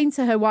to explain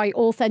to her why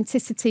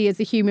authenticity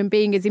as a human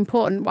being is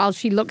important while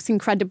she looks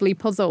incredibly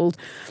puzzled.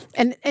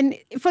 And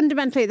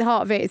fundamentally at the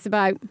heart of it, it's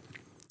about,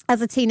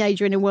 as a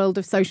teenager in a world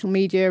of social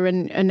media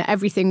and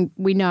everything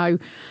we know,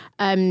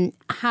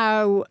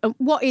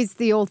 what is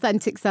the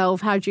authentic self?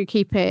 How do you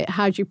keep it?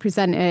 How do you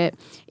present it?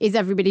 Is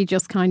everybody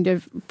just kind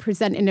of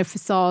presenting a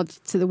facade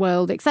to the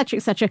world, etc.,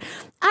 etc.?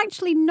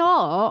 Actually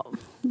not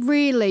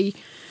really,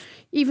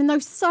 even though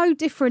so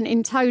different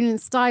in tone and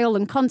style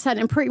and content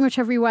and pretty much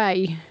every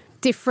way,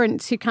 different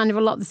to kind of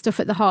a lot of the stuff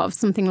at the heart of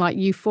something like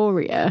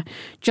Euphoria,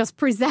 just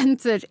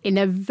presented in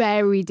a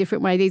very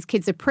different way. These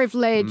kids are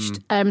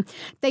privileged.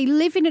 They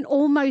live in an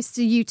almost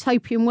a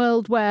utopian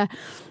world where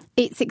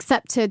it's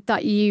accepted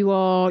that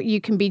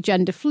you can be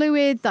gender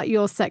fluid, that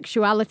your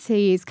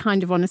sexuality is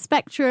kind of on a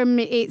spectrum.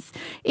 It's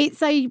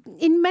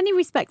in many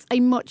respects a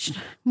much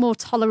more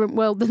tolerant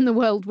world than the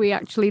world we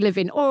actually live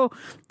in, or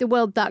the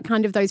world that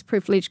kind of those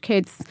privileged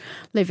kids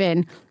live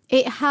in.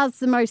 It has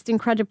the most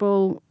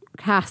incredible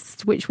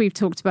cast, which we've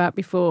talked about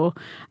before.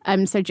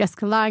 So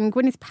Jessica Lange,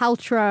 Gwyneth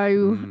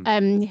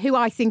Paltrow, who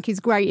I think is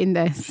great in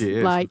this.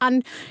 She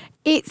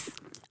is.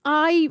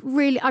 I've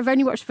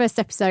only watched the first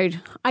episode.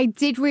 I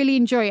did really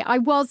enjoy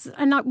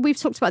it. We've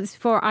talked about this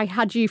before. I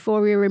had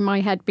Euphoria in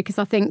my head because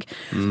I think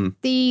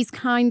these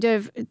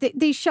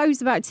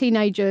shows about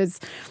teenagers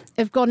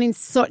have gone in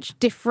such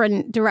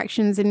different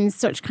directions and in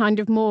such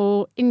kind of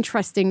more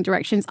interesting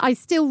directions. I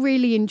still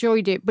really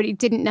enjoyed it, but it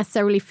didn't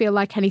necessarily feel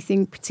like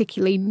anything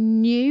particularly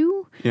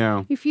new.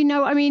 Yeah. If you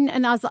know what I mean.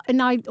 And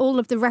all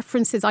of the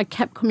references I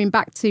kept coming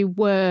back to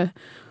were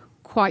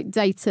quite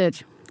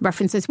dated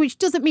references, which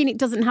doesn't mean it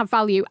doesn't have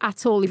value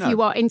at all. If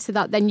you are into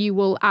that, then you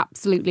will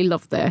absolutely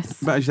love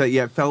this. But as you say,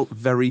 it felt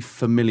very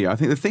familiar. I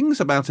think the things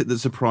about it that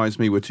surprised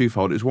me were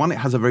twofold. One, it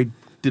has a very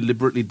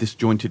deliberately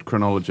disjointed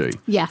chronology.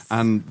 Yes.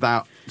 And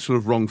that sort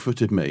of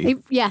wrong-footed me.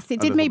 It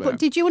did me. But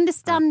did you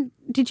understand?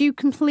 Did you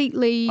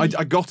completely...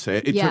 I got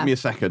it. It took me a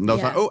second. I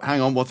was like, oh, hang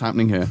on, what's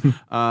happening here?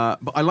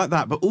 But I like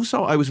that. But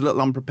also I was a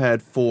little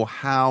unprepared for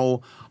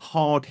how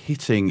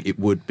hard-hitting it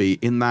would be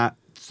in that.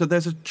 So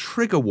there's a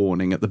trigger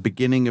warning at the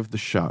beginning of the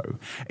show.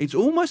 It's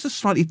almost a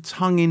slightly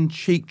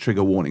tongue-in-cheek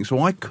trigger warning, so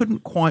I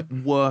couldn't quite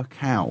work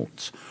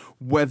out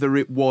whether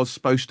it was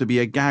supposed to be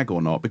a gag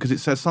or not, because it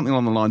says something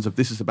along the lines of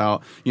this is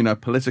about,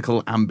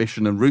 political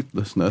ambition and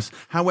ruthlessness.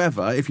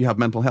 However, if you have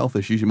mental health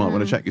issues, you might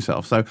want to check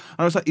yourself. So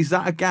I was like, is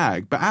that a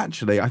gag? But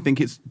actually, I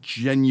think it's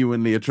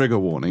genuinely a trigger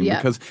warning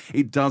because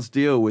it does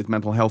deal with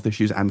mental health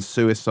issues and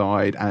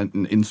suicide,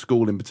 and in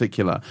school in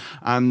particular.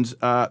 And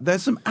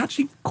there's some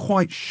actually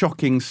quite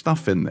shocking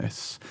stuff in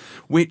this,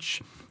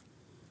 which...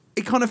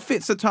 It kind of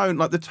fits the tone.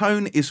 Like, the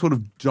tone is sort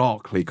of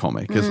darkly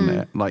comic, isn't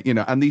it? Like,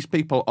 and these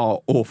people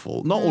are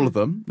awful. Not all of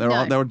them. There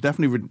are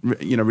definitely,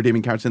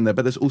 redeeming characters in there,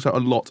 but there's also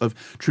a lot of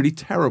truly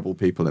terrible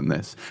people in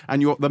this.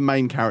 And you're the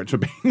main character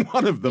being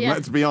one of them,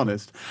 let's be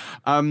honest.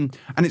 And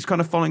it's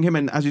kind of following him.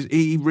 And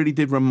he really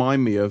did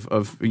remind me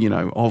of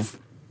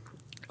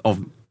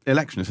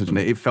Election,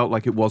 essentially. It felt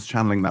like it was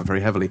channeling that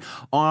very heavily.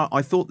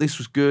 I thought this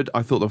was good.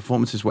 I thought the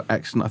performances were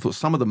excellent. I thought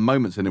some of the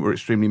moments in it were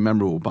extremely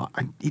memorable, but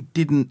it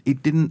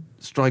didn't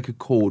strike a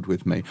chord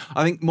with me.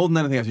 I think more than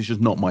anything else, it's just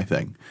not my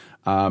thing.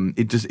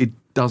 It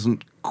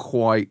doesn't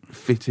quite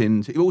fit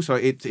into. Also,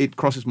 it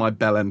crosses my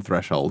Belen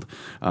threshold,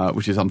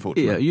 which is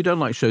unfortunate. Yeah, you don't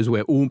like shows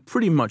where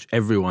pretty much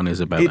everyone is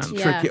a Belen. It's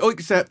tricky. Oh,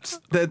 except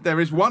there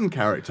is one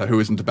character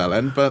who isn't a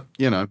Belen, but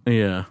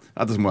that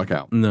doesn't work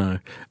out. No,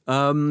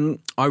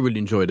 I really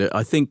enjoyed it.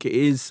 I think it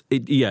is.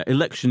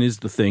 Election is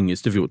the thing.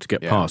 It's difficult to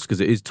get past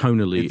because it is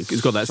tonally.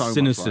 It's got that so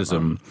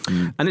cynicism,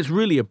 and it's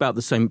really about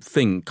the same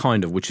thing,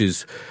 kind of, which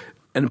is.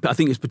 And I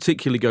think it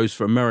particularly goes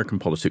for American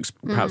politics,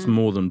 perhaps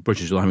more than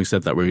British. Having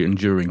said that, we're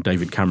enduring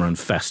David Cameron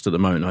fest at the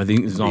moment. I think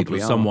it's an example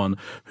of someone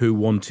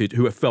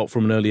who felt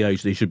from an early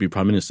age that he should be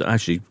Prime Minister.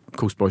 Actually, of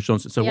course, Boris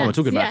Johnson. So what am I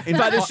talking about? In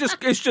fact,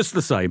 it's just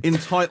the same.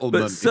 Entitlement.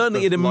 But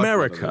certainly in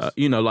America,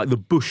 like the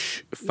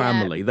Bush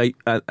family, they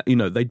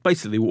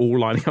basically were all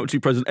lining up to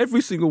be president.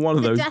 Every single one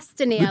of those.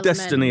 The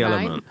destiny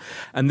element.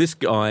 And this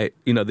guy,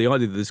 the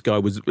idea that this guy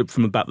was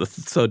from about the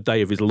third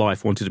day of his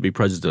life wanted to be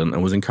president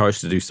and was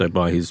encouraged to do so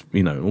by his,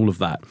 all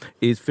of that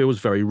feels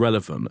very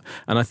relevant.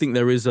 And I think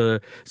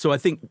I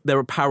think there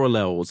are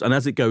parallels, and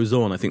as it goes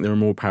on, I think there are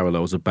more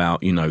parallels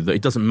about, that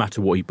it doesn't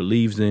matter what he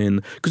believes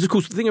in. Because, of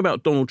course, the thing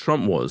about Donald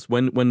Trump was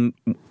when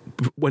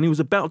he was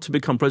about to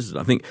become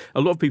president, I think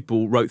a lot of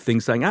people wrote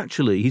things saying,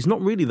 actually, he's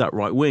not really that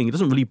right-wing. He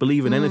doesn't really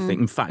believe in anything.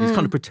 In fact, he's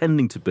kind of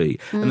pretending to be.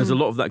 And there's a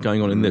lot of that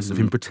going on in this, of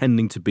him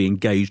pretending to be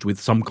engaged with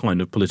some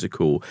kind of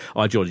political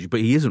ideology. But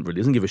he isn't really.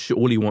 He doesn't give a shit.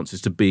 All he wants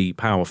is to be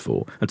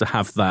powerful and to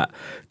have that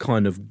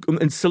kind of...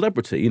 And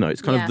celebrity,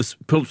 it's kind of this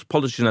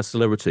politician as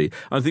celebrity.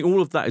 I think all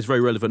of that is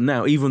very relevant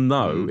now, even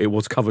though it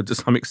was covered to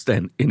some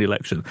extent in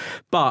Election.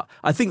 But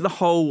I think the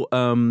whole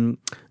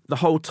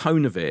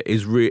tone of it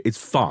is it's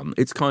fun.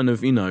 It's kind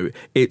of,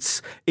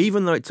 it's,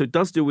 even though it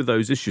does deal with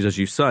those issues, as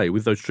you say,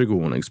 with those trigger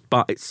warnings,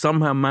 but it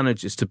somehow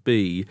manages to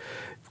be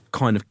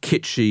kind of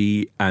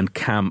kitschy and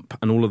camp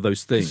and all of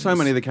those things. So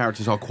many of the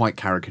characters are quite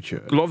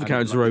caricatured. A lot of the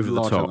characters are over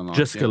the top.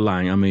 Jessica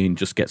Lange, I mean,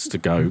 just gets to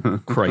go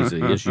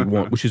crazy as you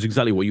want, which is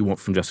exactly what you want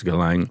from Jessica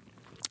Lange.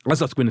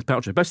 That's Gwyneth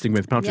Paltrow. Best thing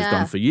Gwyneth Paltrow's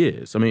done for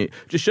years. I mean, it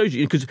just shows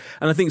you,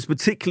 and I think it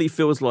particularly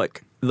feels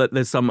like that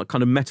there's some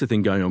kind of meta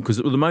thing going on, because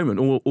at the moment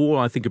all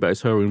I think about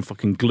is her in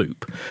fucking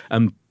Gloop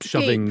and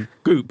shoving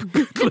Gloop.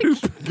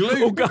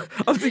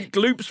 I think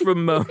Gloop's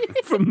from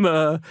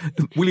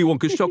Willy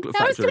Wonka's Chocolate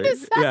Factory. I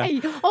was going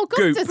to say,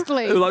 Augustus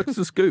Gloop.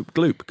 Augustus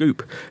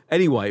Gloop.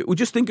 Anyway, we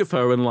just think of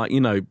her and, like,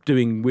 you know,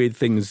 doing weird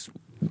things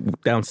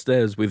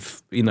downstairs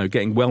with, you know,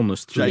 getting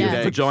wellness through your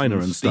vagina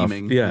and stuff.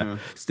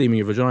 Steaming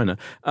your vagina.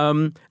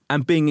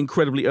 And being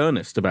incredibly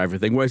earnest about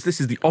everything, whereas this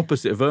is the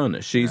opposite of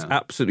earnest. She's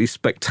absolutely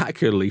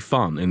spectacularly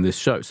fun in this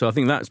show. So I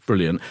think that's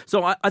brilliant.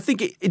 So I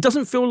think it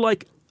doesn't feel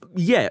like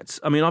yet.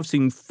 I mean, I've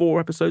seen 4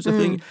 episodes, I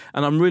think,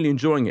 and I'm really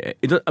enjoying it.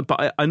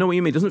 But I know what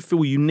you mean. It doesn't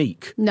feel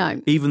unique.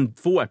 No. Even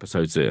 4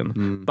 episodes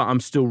in. But I'm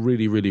still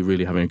really, really,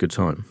 really having a good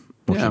time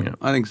watching it.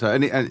 I think so.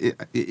 And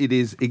it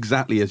is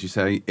exactly as you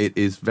say. It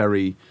is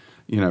very,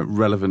 you know,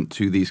 relevant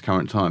to these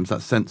current times.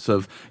 That sense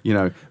of, you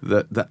know,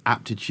 the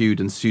aptitude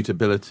and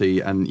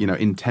suitability and, you know,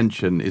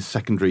 intention is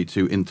secondary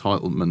to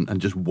entitlement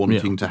and just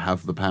wanting to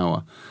have the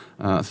power.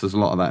 So there's a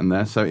lot of that in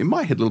there. So it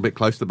might hit a little bit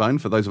close to the bone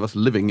for those of us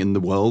living in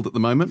the world at the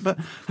moment. But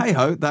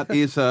hey-ho, that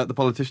is The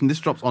Politician. This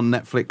drops on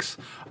Netflix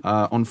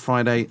on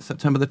Friday,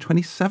 September the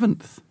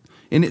 27th.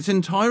 In its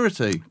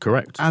entirety.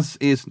 Correct. As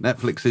is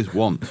Netflix's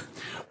want.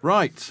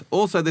 Right.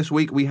 Also this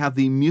week we have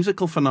the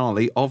musical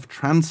finale of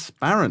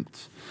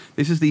Transparent.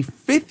 This is the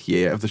 5th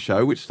year of the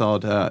show, which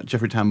starred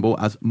Jeffrey Tambor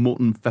as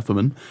Morton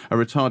Pfefferman, a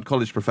retired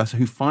college professor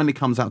who finally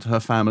comes out to her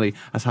family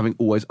as having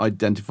always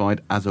identified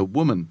as a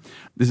woman.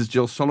 This is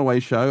Jill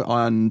Soloway's show,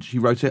 and she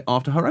wrote it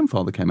after her own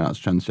father came out as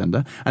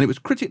transgender, and it was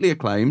critically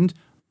acclaimed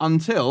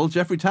until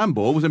Jeffrey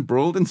Tambor was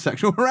embroiled in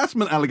sexual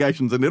harassment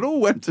allegations, and it all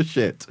went to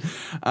shit.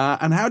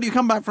 And how do you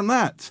come back from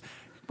that?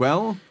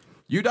 Well,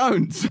 you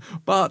don't.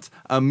 But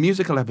a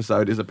musical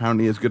episode is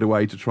apparently as good a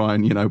way to try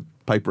and, you know,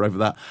 paper over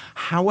that.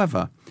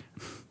 However,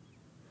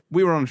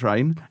 we were on a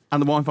train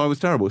and the Wi-Fi was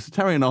terrible. So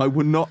Terry and I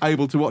were not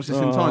able to watch this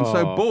in time.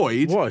 So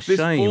Boyd, this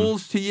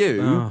falls to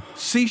you,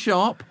 C#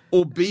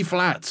 or B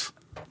flat?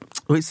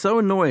 Well, it's so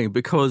annoying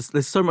because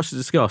there's so much to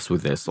discuss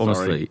with this,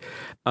 honestly.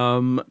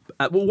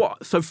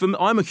 So for me,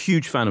 I'm a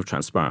huge fan of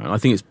Transparent. I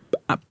think it's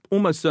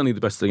almost certainly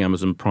the best thing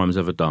Amazon Prime's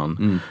ever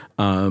done.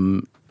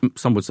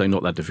 Some would say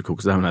not that difficult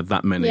because they haven't had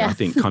that many, I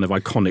think, kind of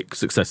iconic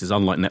successes,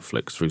 unlike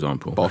Netflix, for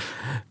example. Bosch.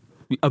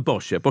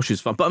 Bosch, yeah. Bosch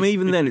is fun. But I mean,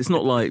 even then, it's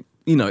not like,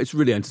 you know, it's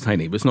really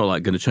entertaining, but it's not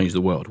like going to change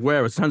the world.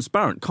 Whereas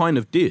Transparent kind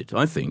of did,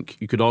 I think.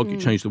 You could argue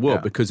change the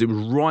world because it was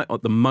right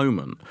at the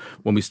moment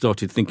when we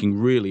started thinking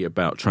really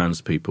about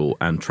trans people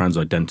and trans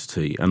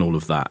identity and all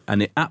of that.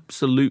 And it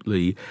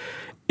absolutely...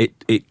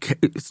 It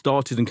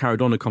started and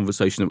carried on a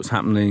conversation that was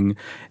happening.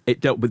 It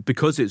dealt with,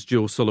 because it's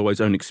Jill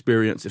Soloway's own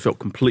experience, it felt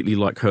completely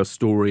like her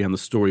story and the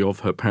story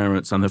of her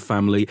parents and her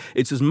family.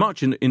 It's as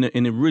much in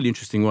a really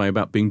interesting way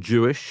about being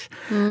Jewish.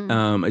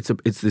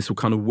 It's this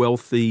kind of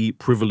wealthy,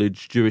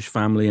 privileged Jewish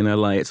family in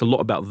LA. It's a lot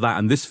about that.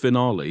 And this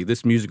finale,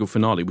 this musical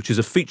finale, which is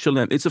a feature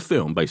length, it's a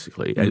film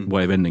basically, a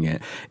way of ending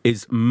it,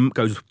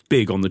 goes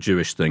big on the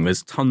Jewish thing.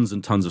 There's tons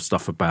and tons of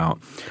stuff about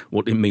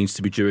what it means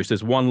to be Jewish.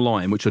 There's one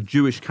line which a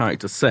Jewish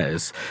character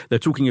says. They're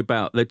talking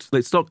about they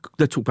talk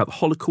about the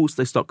Holocaust.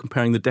 They start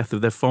comparing the death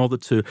of their father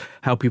to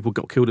how people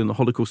got killed in the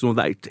Holocaust and all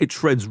that.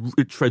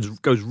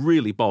 It goes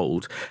really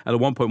bold. And at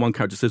one point, one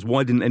character says,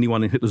 "Why didn't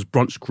anyone in Hitler's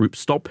brunch group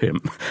stop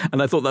him?"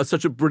 And I thought that's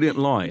such a brilliant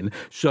line,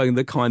 showing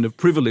the kind of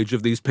privilege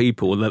of these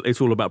people. That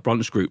it's all about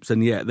brunch groups,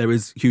 and yet there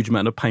is a huge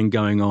amount of pain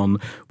going on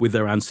with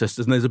their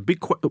ancestors. And there's a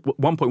big at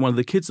one point, one of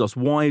the kids asks,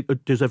 "Why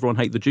does everyone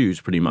hate the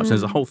Jews?" Pretty much.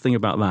 There's a whole thing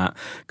about that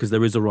because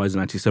there is a rise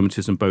in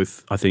anti-Semitism,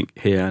 both I think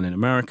here and in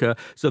America.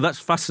 So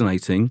that's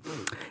fascinating.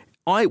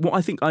 What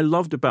I think I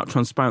loved about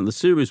Transparent, the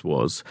series,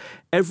 was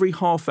every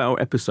half-hour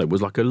episode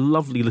was like a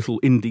lovely little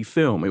indie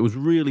film. It was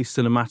really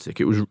cinematic.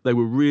 They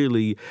were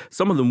really,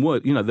 some of them were,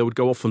 you know, they would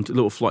go off on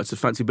little flights of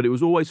fancy, but it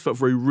was always felt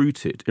very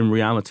rooted in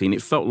reality, and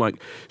it felt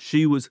like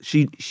she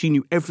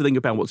knew everything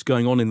about what's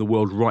going on in the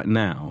world right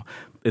now.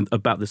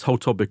 About this whole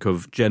topic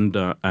of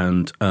gender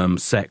and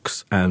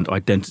sex and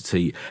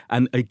identity.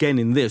 And again,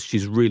 in this,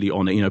 she's really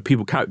on it. You know,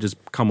 characters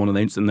come on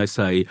and they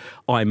say,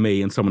 "I,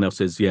 me," and someone else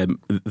says, "Yeah,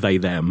 they,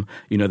 them."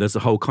 You know, there's a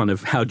whole kind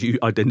of how do you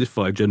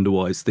identify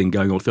gender-wise thing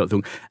going on throughout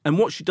the film. And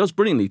what she does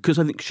brilliantly, because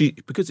I think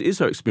because it is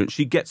her experience,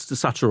 she gets to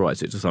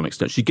satirize it to some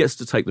extent. She gets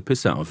to take the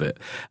piss out of it,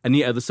 and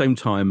yet at the same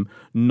time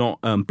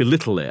not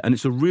belittle it. And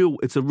it's a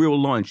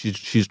real line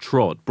she's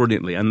trod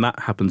brilliantly, and that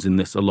happens in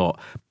this a lot.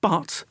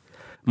 But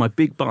my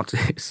big but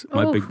is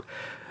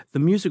the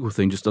musical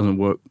thing just doesn't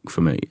work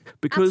for me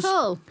because at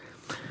all.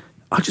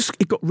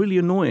 it got really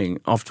annoying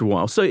after a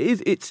while. So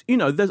it's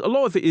there's a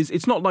lot of it is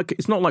it's not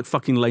like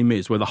fucking Les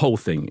Mis where the whole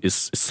thing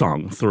is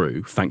sung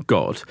through, thank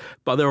God.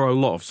 But there are a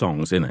lot of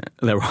songs in it.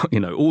 There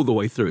are all the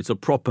way through. It's a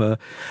proper,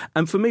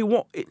 and for me,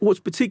 what's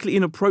particularly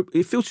inappropriate,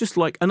 it feels just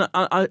like, and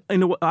I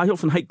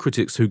often hate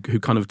critics who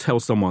kind of tell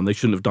someone they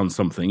shouldn't have done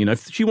something.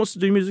 If she wants to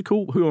do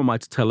musical, who am I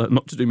to tell her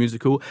not to do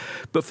musical?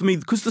 But for me,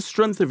 because the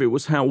strength of it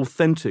was how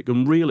authentic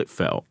and real it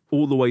felt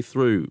all the way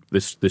through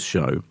this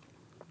show.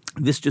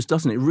 This just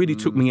doesn't. It really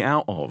took me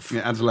out of...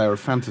 It adds a layer of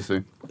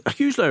fantasy. A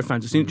huge layer of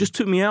fantasy. It just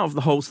took me out of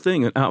the whole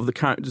thing and out of the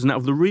characters and out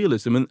of the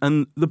realism.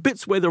 And the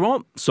bits where there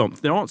aren't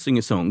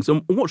singing songs.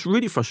 And what's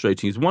really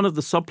frustrating is one of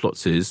the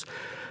subplots is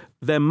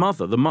their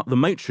mother, the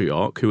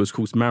matriarch, who was, of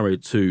course,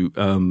 married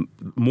to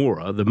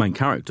Maura, the main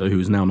character, who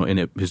is now not in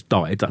it, has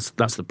died.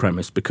 That's the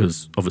premise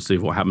because, obviously,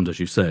 of what happened, as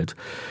you said,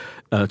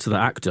 to the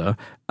actor.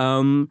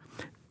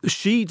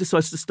 She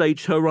decides to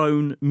stage her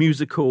own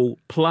musical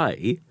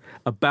play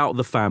about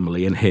the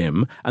family and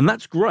him, and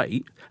that's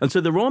great. And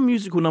so there are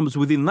musical numbers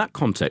within that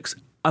context.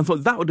 I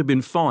thought that would have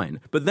been fine.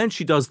 But then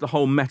she does the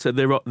whole meta,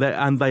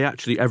 and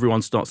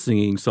everyone starts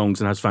singing songs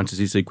and has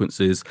fantasy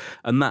sequences,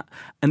 and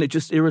it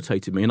just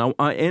irritated me. And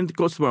I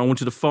got to where I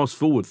wanted to fast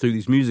forward through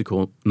these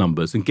musical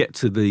numbers and get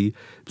to the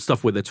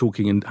stuff where they're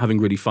talking and having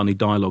really funny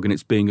dialogue, and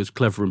it's being as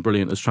clever and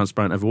brilliant as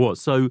Transparent ever was.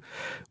 So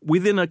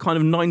within a kind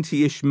of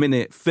 90-ish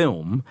minute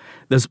film,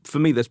 there's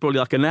probably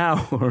like an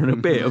hour and a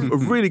bit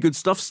of really good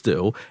stuff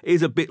still. It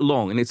is a bit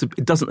long, and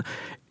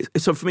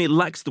so for me, it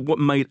lacks what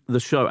made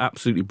the show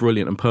absolutely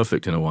brilliant and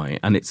perfect in a way,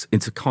 and it's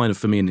a kind of,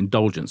 for me, an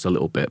indulgence a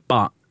little bit,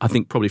 but I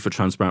think probably for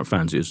Transparent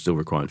fans it is still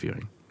required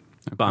viewing.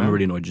 Okay. But I'm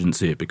really annoyed you didn't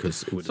see it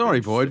because it would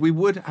Sorry, Boyd, we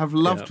would have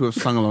loved to have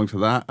sung along to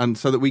that, and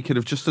so that we could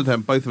have just stood there,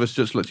 both of us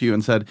just looked at you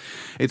and said,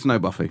 it's no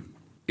Buffy.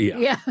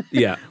 Yeah.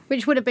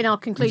 Which would have been our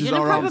conclusion,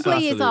 and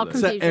probably is our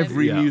conclusion. So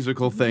every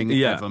musical thing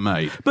ever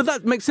made. But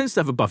that makes sense to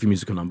have a Buffy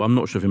musical number. I'm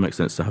not sure if it makes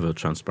sense to have a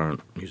Transparent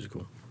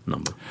musical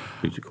number.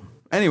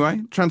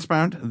 Anyway,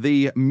 Transparent,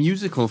 the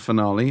musical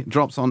finale,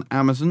 drops on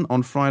Amazon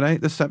on Friday,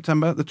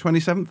 September the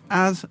 27th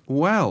as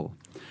well.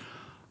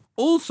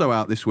 Also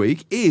out this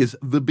week is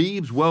the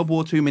Beebs World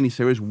War II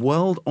miniseries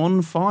World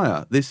on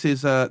Fire. This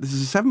is a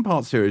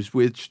 7-part series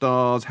which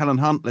stars Helen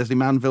Hunt, Leslie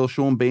Manville,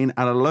 Sean Bean,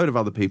 and a load of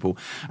other people.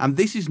 And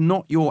this is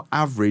not your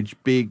average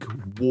big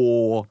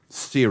war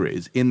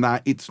series in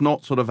that it's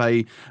not sort of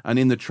an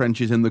in the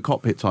trenches, in the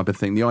cockpit type of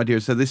thing. The idea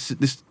is, so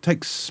this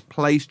takes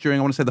place during,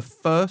 I want to say, the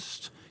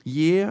first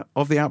year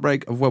of the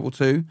outbreak of World War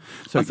II.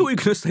 So I thought you were going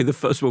to say the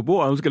First World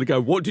War. I was going to go,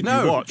 what did you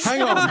watch?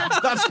 Hang on,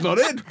 that's not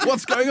it.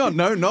 What's going on?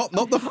 No, not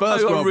the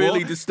First World War.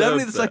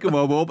 Definitely the Second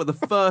World War, but the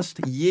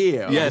first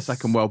year of the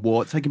Second World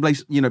War, taking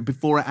place,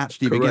 before it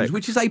actually begins,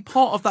 which is a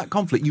part of that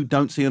conflict you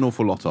don't see an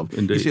awful lot of.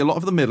 Indeed. You see a lot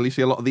of the middle, you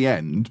see a lot of the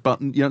end,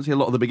 but you don't see a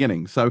lot of the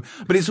beginning. So,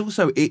 but it's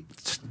also, it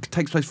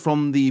takes place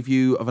from the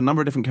view of a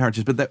number of different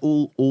characters, but they're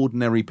all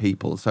ordinary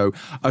people. So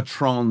a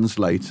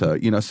translator,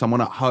 someone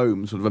at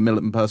home, sort of a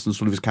militant person,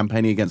 sort of is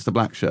campaigning against the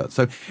black shirt.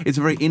 So it's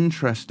a very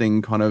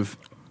interesting kind of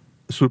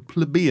sort of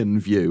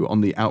plebeian view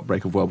on the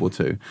outbreak of World War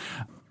II.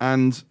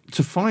 And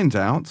to find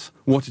out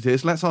what it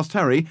is, let's ask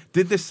Terry,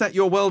 did this set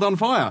your world on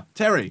fire?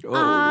 Terry. Oh.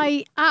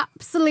 I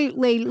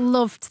absolutely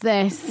loved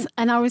this,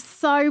 and I was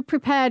so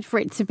prepared for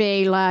it to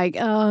be like,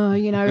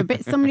 a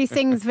bit, somebody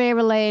sings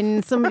Vera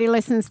Lynn, somebody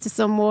listens to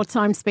some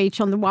wartime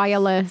speech on the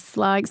wireless,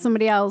 like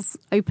somebody else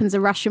opens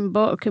a ration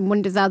book and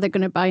wonders how they're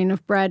going to buy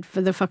enough bread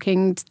for the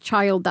fucking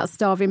child that's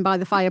starving by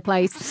the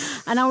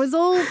fireplace. And I was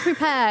all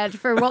prepared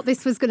for what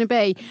this was going to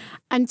be.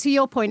 And to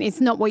your point,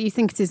 it's not what you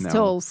think it is at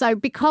all. So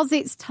because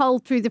it's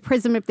told through the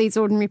prism of these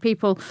ordinary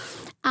people,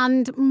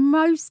 and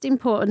most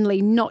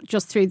importantly, not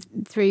just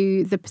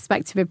through the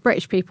perspective of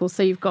British people.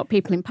 So you've got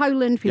people in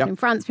Poland, people in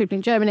France, people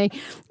in Germany.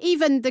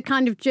 Even the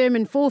kind of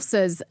German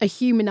forces are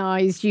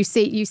humanised.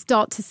 You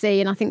start to see,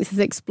 and I think this is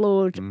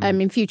explored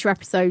in future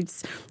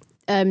episodes,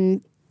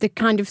 the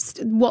kind of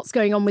what's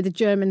going on with a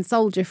German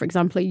soldier, for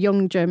example, a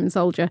young German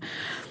soldier.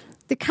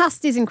 The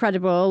cast is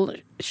incredible.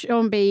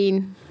 Sean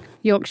Bean,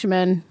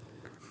 Yorkshireman.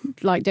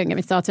 Don't get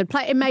me started.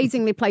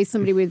 Amazingly plays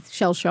somebody with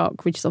shell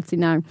shock, which is obviously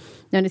now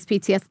known as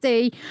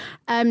PTSD.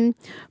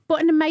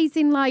 But an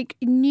amazing,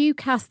 new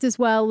cast as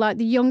well.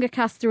 The younger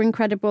cast are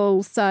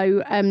incredible.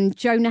 So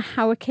Jonah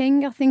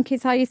Hauer-King, I think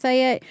is how you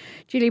say it.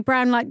 Julie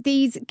Brown,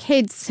 these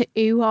kids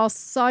who are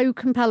so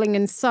compelling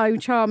and so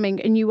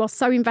charming, and you are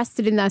so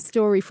invested in their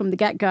story from the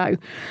get-go.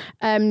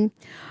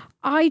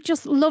 I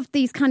just loved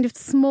these kind of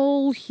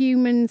small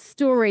human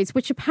stories,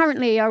 which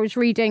apparently I was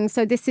reading.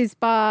 So this is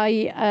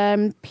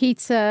by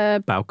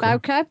Peter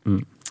Bowker.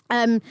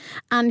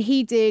 And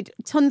he did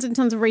tons and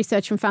tons of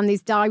research and found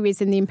these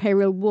diaries in the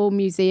Imperial War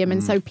Museum.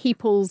 And so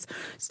people's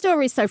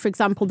stories, so for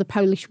example, the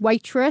Polish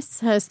waitress,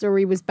 her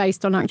story was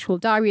based on actual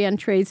diary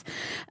entries.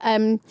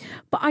 But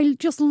I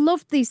just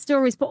loved these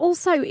stories, but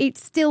also it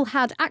still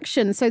had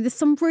action. So there's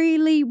some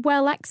really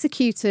well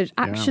executed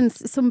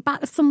actions, some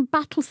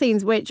battle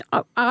scenes, which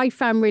I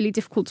found really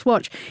difficult to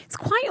watch. It's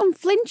quite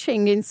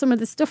unflinching in some of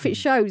the stuff it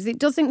shows. It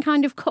doesn't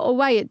kind of cut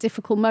away at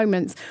difficult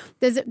moments.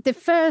 There's the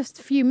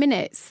first few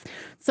minutes,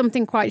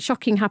 something quite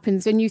shocking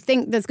happens and you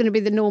think there's going to be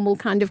the normal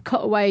kind of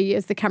cutaway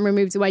as the camera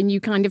moves away and you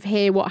kind of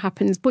hear what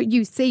happens, but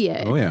you see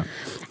it. Oh, yeah.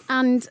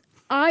 And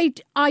I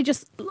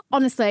just,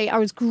 honestly, I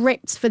was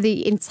gripped for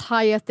the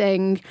entire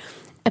thing.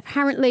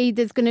 Apparently,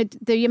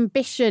 the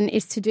ambition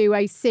is to do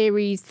a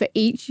series for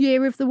each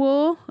year of the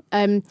war,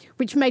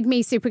 which made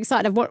me super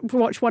excited. I've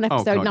watched one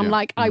episode and I'm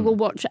like, I will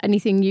watch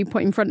anything you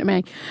put in front of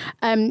me.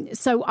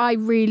 So I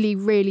really,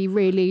 really,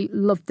 really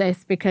loved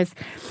this because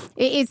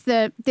it is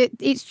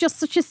it's just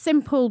such a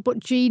simple but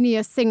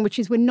genius thing, which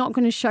is we're not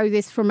going to show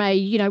this from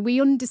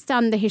we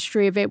understand the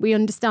history of it, we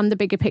understand the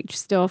bigger picture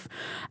stuff,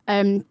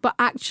 but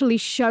actually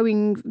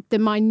showing the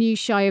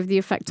minutiae of the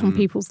effect on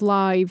people's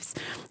lives.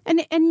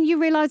 And you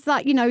realise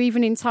that,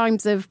 even in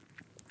times of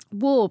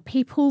war,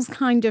 people's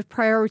kind of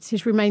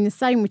priorities remain the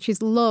same, which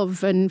is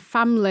love and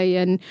family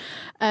and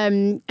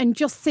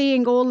just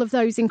seeing all of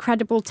those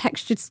incredible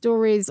textured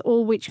stories,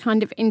 all which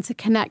kind of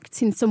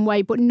interconnect in some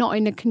way, but not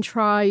in a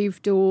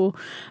contrived or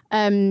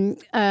way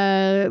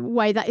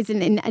that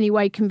isn't in any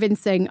way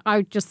convincing.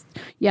 I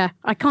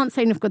can't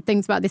say enough good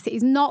things about this. It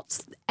is not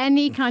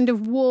any kind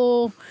of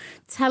war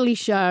telly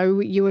show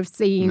you have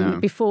seen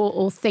before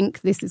or think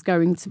this is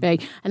going to be.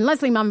 And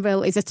Leslie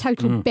Manville is a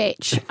total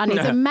bitch and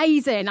it's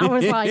amazing. I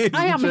was like,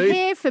 I am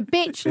here for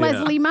bitch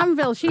Leslie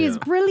Manville. She is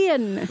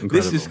brilliant. Incredible.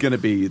 This is going to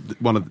be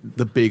one of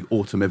the big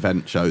autumn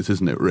event shows,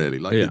 isn't it, really?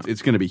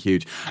 It's going to be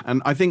huge.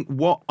 And I think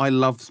what I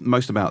love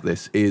most about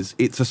this is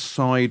it's a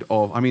side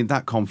of,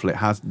 that conflict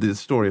the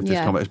story of this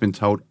conflict has been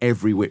told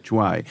every which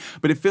way.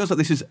 But it feels like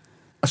this is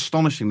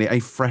astonishingly a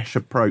fresh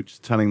approach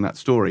to telling that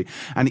story,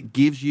 and it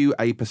gives you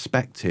a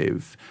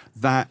perspective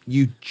that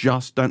you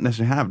just don't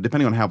necessarily have,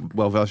 depending on how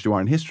well versed you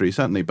are in history,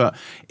 certainly. But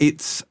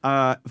it's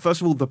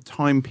first of all the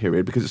time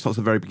period, because it starts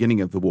at the very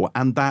beginning of the war,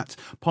 and that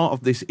part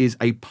of this is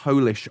a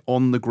Polish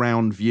on the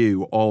ground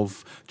view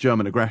of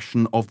German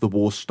aggression, of the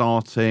war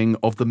starting,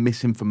 of the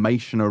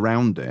misinformation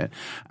around it.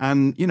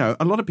 And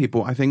a lot of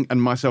people, I think,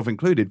 and myself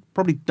included,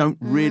 probably don't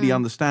really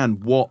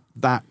understand what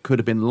that could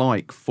have been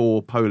like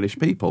for Polish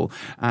people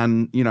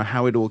and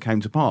how it all came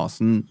to pass.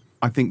 And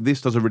I think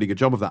this does a really good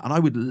job of that. And I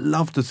would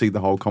love to see the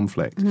whole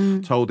conflict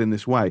told in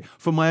this way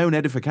for my own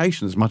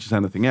edification as much as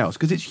anything else,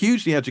 because it's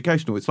hugely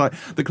educational. It's like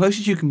the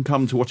closest you can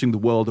come to watching the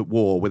world at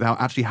war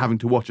without actually having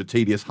to watch a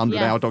tedious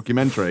 100-hour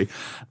documentary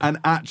and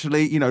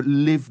actually,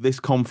 live this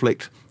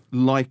conflict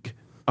like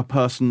a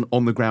person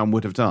on the ground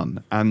would have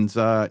done. And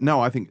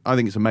I think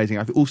it's amazing.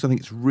 I also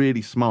think it's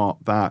really smart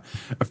that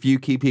a few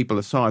key people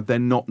aside, they're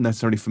not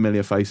necessarily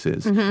familiar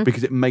faces,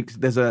 because it makes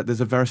there's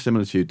a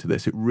verisimilitude to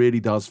this. It really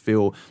does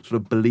feel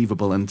sort of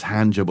believable and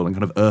tangible and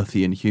kind of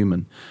earthy and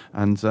human.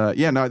 And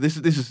this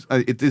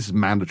is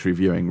mandatory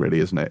viewing, really,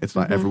 isn't it? It's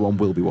like everyone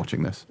will be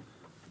watching this.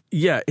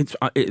 Yeah,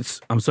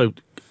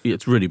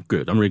 it's really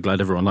good. I'm really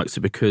glad everyone likes it,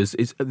 because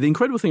it's the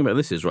incredible thing about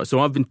this is, right, so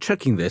I've been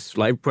checking this,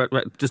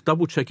 just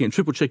double checking and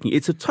triple checking.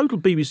 It's a total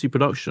BBC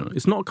production.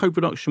 It's not a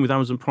co-production with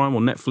Amazon Prime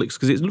or Netflix,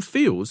 because it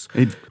feels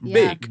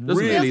big,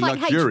 really it?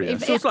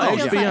 luxurious. It feels like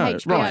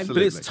HBO. Right, but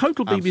it's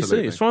total BBC.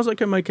 Absolutely. As far as I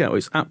can make out,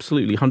 it's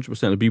absolutely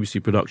 100% a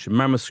BBC production.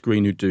 Mammoth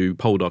Screen, who do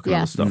Poldark and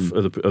other stuff,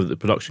 of the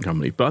production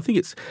company. But I think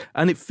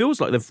it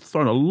feels like they've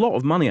thrown a lot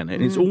of money at it,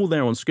 and it's all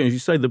there on screen. As you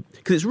say,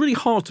 because it's really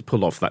hard to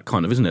pull off that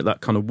kind of, isn't it?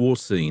 That kind of war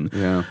scene.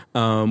 Yeah.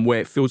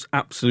 Where it feels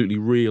absolutely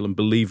real and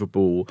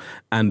believable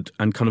and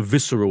kind of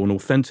visceral and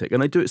authentic.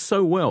 And they do it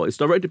so well. It's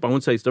directed by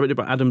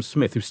Adam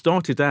Smith, who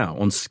started out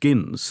on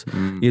Skins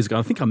years ago.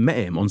 I think I met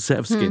him on set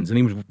of Skins,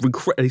 and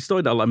he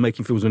started out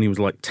making films when he was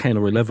 10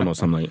 or 11 or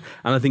something.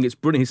 And I think it's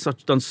brilliant. He's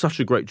done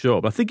such a great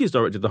job. I think he's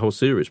directed the whole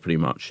series pretty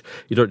much.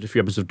 He directed a few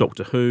episodes of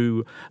Doctor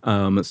Who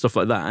and stuff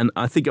like that. And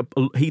I think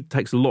he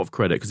takes a lot of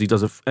credit because he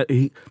does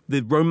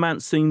the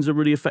romance scenes are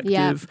really effective.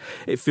 Yeah.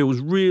 It feels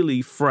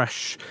really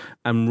fresh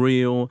and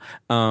real.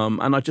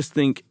 And I just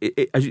think,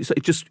 as you say,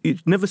 you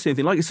never see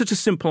anything like it. It's such a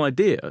simple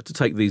idea to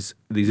take these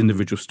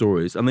individual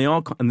stories, and the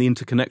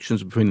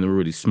interconnections between them are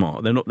really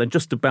smart. They're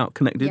just about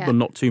connected, but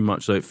not too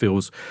much, so it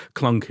feels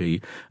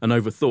clunky and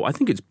overthought. I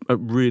think it's a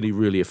really,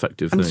 really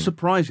effective thing. And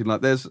surprising,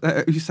 there's,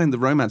 you're saying the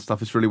romance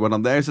stuff is really well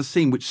done. There's a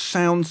scene which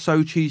sounds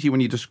so cheesy when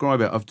you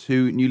describe it, of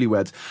two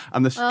newlyweds,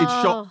 and it's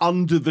shot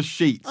under the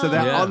sheets, so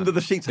they're under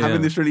the sheets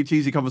having this really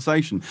cheesy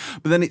conversation.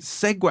 But then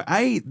it's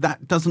that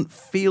doesn't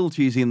feel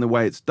cheesy in the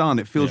way it's done.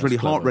 It feels really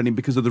heartrending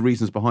because of the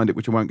reasons behind it,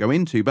 which I won't go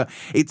into. But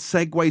it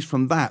segues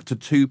from that to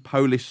two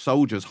Polish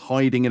soldiers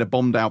hiding in a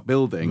bombed-out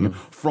building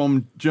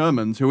from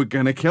Germans who are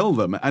going to kill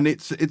them. And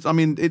it's. I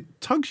mean,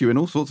 it tugs you in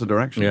all sorts of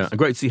directions. Yeah, and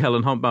great to see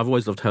Helen Hunt. I've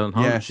always loved Helen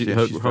Hunt. Yes,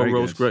 her very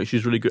role's good. great.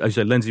 She's really good. As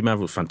you say, Lindsay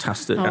Manville's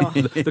fantastic.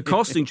 The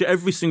casting,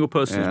 every single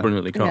person is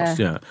brilliantly cast.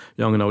 Yeah,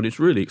 young and old. It's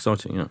really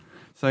exciting. Yeah.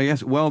 So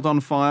yes, World on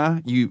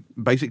Fire. You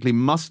basically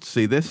must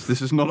see this.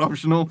 This is not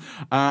optional.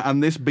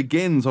 And this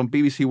begins on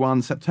BBC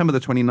One, September the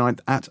 29th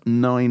at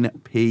 9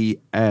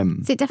 p.m.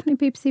 Is it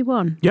definitely BBC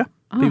One? Yeah.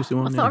 BBC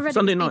One, I thought I read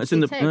Sunday it night. was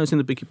It's in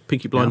the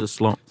Peaky Blinders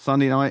slot.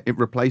 Sunday night, it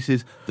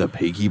replaces the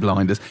Peaky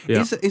Blinders.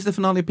 Yeah. Is the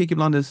finale of Peaky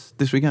Blinders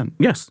this weekend?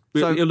 Yes,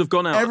 So it'll have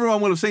gone out.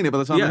 Everyone will have seen it by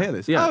the time they hear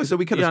this. Yeah. Oh, so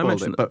we could have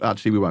spoiled it, but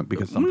actually we won't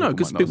because some people might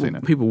not have seen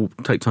it. people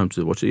take time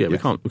to watch it. Yeah,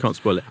 Yes. we can't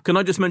spoil it. Can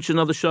I just mention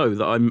another show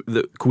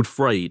called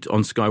Frayed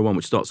on Sky One,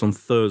 which starts on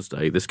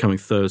Thursday, this coming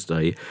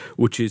Thursday,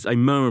 which is a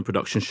Merman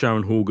production,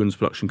 Sharon Horgan's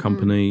production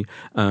company.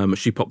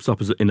 She pops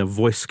up in a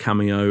voice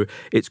cameo.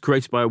 It's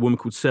created by a woman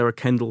called Sarah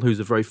Kendall, who's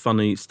a very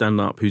funny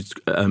stand-up, who's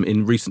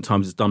in recent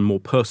times has done more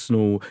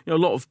personal. A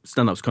lot of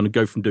stand-ups kind of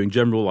go from doing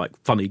general like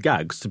funny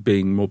gags to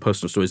being more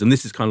personal stories, and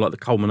this is kind of like the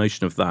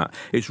culmination of that.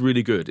 It's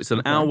really good. It's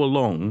an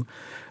hour-long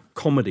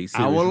comedy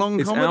series.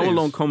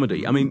 Hour-long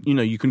comedy. I mean,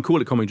 you can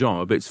call it comedy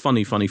drama, but it's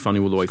funny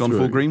all the way through. Gone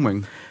full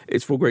Greenwing.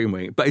 It's full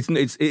Greenwing, but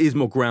it is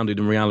more grounded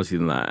in reality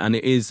than that, and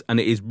it is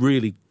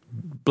really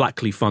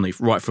blackly funny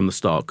right from the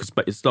start, because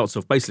it starts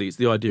off, basically it's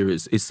the idea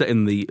is it's set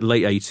in the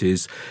late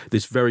 80s.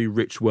 This very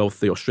rich,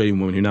 wealthy Australian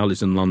woman who now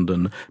lives in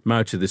London,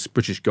 married to this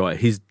British guy.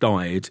 He's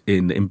died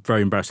in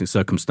very embarrassing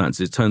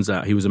circumstances. It turns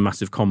out he was a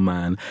massive con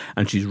man,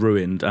 and she's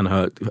ruined, and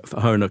her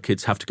and her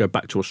kids have to go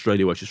back to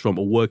Australia, where she's from,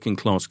 a working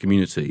class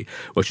community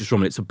where she's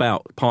from. And it's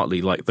about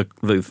partly like the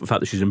fact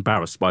that she's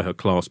embarrassed by her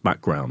class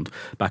background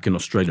back in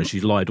Australia.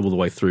 She's lied all the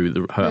way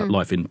through her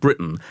life in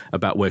Britain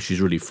about where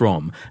she's really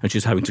from, and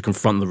she's having to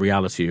confront the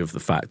reality of the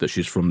fact that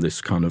she's from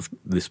this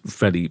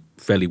fairly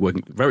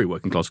very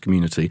working class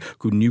community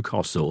called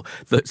Newcastle,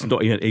 that's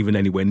not even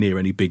anywhere near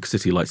any big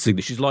city like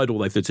Sydney. She's lied all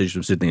the way through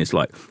from Sydney. It's a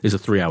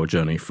 3-hour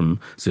journey from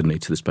Sydney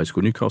to this place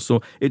called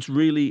Newcastle. It's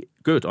really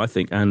good, I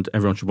think, and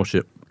everyone should watch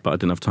it, but I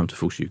didn't have time to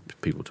force you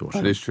people to watch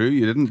it. That is true,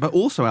 you didn't. But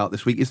also out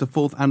this week is the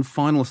 4th and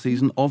final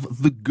season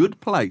of The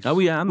Good Place. Oh,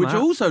 yeah, and which that.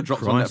 also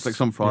drops on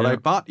Netflix on Friday. Yeah.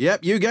 But,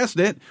 yep, you guessed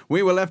it.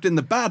 We were left in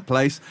the bad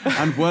place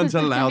and weren't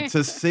allowed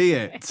to see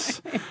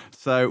it.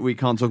 So we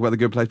can't talk about The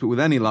Good Place, but with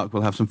any luck,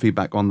 we'll have some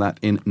feedback on that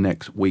in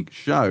next week's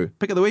show.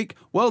 Pick of the week,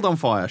 World on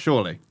Fire,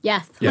 surely.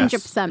 Yes,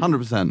 100%.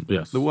 100%.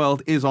 Yes. The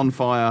world is on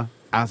fire,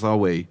 as are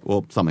we,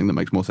 or something that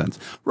makes more sense.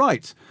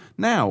 Right,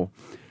 now,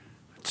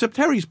 to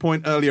Terry's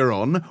point earlier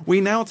on,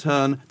 we now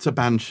turn to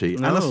Banshee,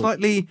 and a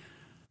slightly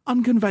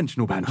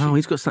unconventional Banshee. Oh,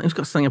 he's got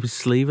something up his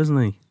sleeve, hasn't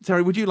he?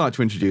 Terry, would you like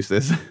to introduce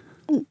this?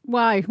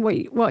 Why? What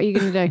are you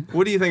going to do?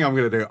 What do you think I'm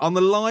going to do? On the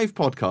live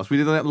podcast, we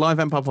did a live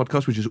Empire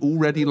podcast, which is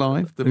already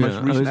live, the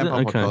most recent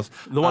Empire podcast.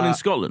 The one in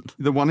Scotland?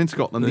 The one in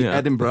Scotland, the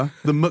Edinburgh,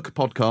 the Muck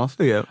podcast.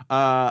 Yeah.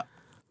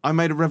 I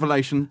made a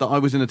revelation that I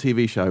was in a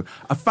TV show.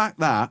 A fact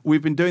that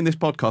we've been doing this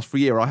podcast for a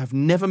year, I have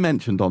never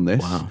mentioned on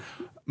this. Wow.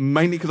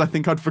 Mainly because I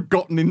think I'd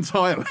forgotten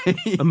entirely.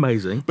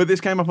 Amazing. But this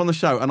came up on the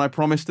show, and I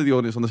promised to the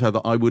audience on the show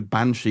that I would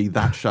Banshee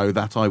that show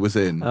that I was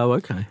in. Oh,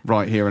 okay.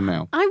 Right here and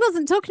now. I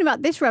wasn't talking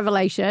about this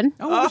revelation.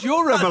 Oh, what was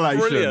your revelation?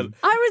 Brilliant.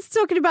 I was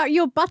talking about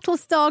your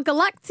Battlestar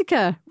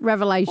Galactica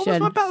revelation.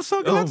 What was my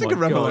Battlestar Galactica Oh my God.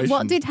 revelation?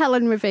 What did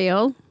Helen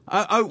reveal?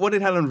 What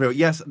did Helen reveal?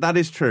 Yes, that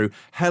is true.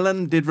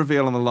 Helen did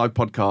reveal on the live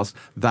podcast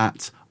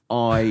that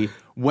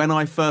when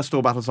I first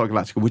saw Battlestar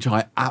Galactica, which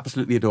I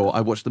absolutely adore,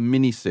 I watched the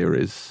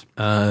miniseries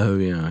Oh,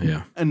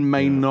 yeah. and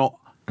may not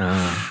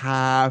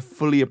have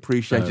fully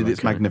appreciated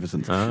its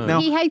magnificence. Now,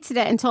 He hated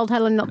it and told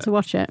Helen not to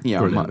watch it. yeah, I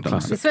Brilliant, might have done that.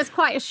 classic. This was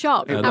quite a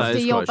shock that after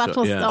is your quite a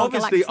shock, Battlestar yeah.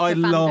 Obviously, Galactica I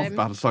love fandom.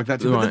 Battlestar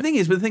Galactica. But Right.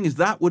 the thing is,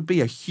 that would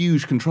be a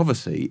huge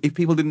controversy if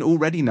people didn't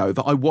already know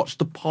that I watched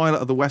the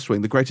pilot of The West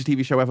Wing, the greatest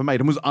TV show ever made,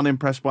 and was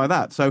unimpressed by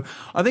that. So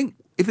I think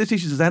if this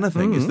teaches us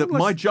anything, is that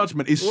my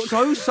judgment is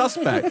so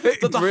suspect that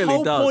the really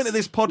whole does. point of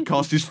this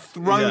podcast is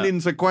thrown Yeah.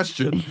 into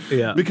question.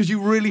 Yeah. Because you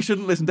really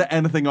shouldn't listen to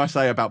anything I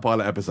say about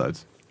pilot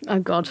episodes. Oh,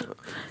 God.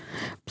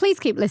 Please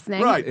keep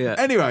listening. Right. Yeah.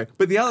 Anyway,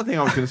 but the other thing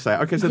I was going to say,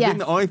 okay, so the Yes. thing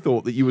that I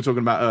thought that you were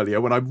talking about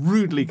earlier, when I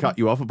rudely cut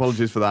you off,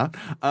 apologies for that,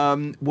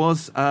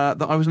 was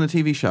that I was in a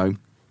TV show.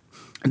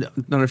 I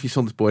don't know if you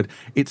saw this, Boyd.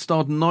 It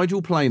starred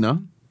Nigel Planer.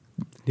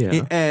 Yeah.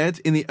 It aired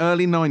in the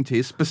early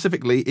 90s,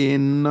 specifically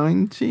in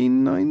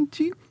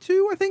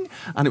 1992, I think,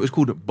 and it was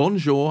called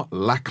Bonjour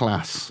La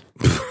Classe.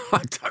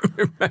 I don't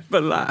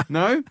remember that.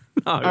 No?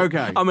 No.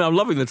 Okay. I mean, I'm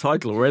loving the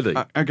title already.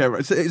 Okay,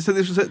 right. So this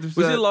was... Was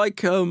it like...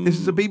 This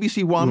is a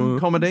BBC One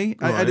comedy.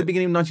 right. At the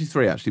beginning of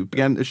 93, actually.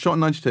 It was shot in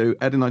 92,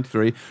 aired in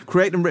 93.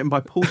 Created and written by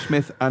Paul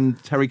Smith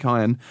and Terry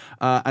Kyan.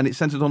 And it's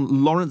centred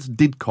on Lawrence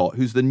Didcot,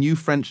 who's the new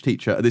French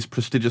teacher at this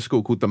prestigious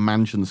school called the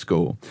Mansion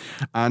School.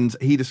 And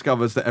he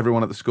discovers that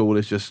everyone at the school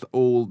is just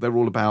they're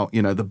all about,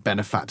 the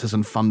benefactors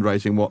and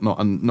fundraising and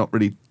whatnot, and not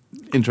really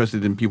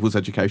interested in pupils'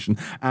 education,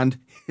 and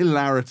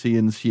hilarity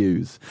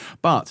ensues.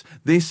 But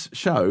this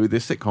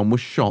sitcom,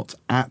 was shot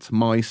at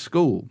my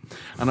school.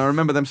 And I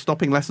remember them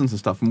stopping lessons and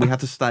stuff, and we had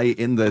to stay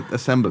in the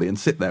assembly and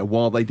sit there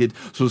while they did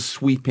sort of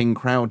sweeping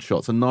crowd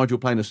shots. And Nigel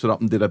Planer stood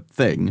up and did a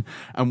thing,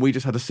 and we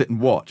just had to sit and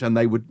watch. And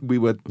we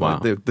were wow.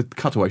 like, the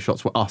cutaway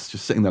shots were us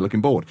just sitting there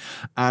looking bored.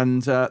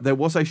 And there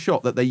was a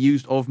shot that they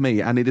used of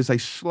me, and it is a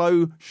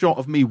slow shot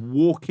of me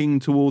walking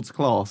towards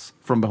class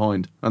from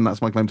behind. And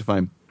that's my claim to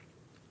fame.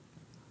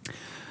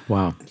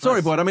 Wow.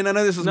 Sorry, Boyd. I mean, I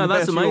know this is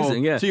that's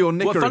amazing. To your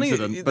knicker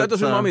incident. That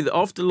does remind me that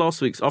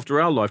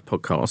after our live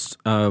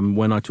podcast,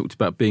 when I talked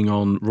about being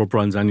on Rob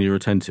Ryan's And You're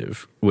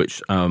Attentive,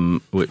 which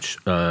was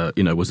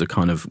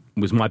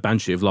was my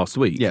Banshee of last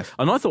week. Yes.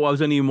 And I thought I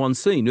was only in one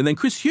scene, and then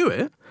Chris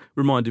Hewitt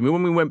reminded me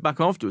when we went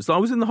back afterwards that I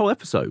was in the whole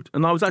episode,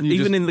 and I was actually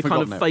even in the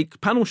kind of fake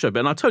panel show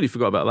bit, and I totally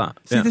forgot about that.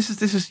 See, this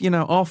is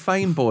our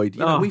fame, Boyd.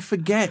 We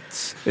forget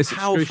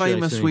how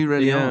famous we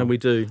really are. Yeah, we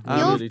do.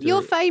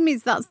 Your fame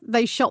is that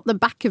they shot the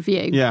back of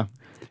you. Yeah.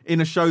 In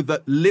a show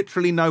that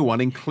literally no one,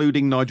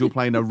 including Nigel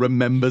Planer,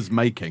 remembers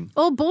making.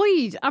 Or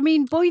Boyd. I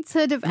mean, Boyd's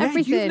heard of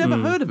everything. You've never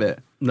heard of it?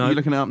 No. You're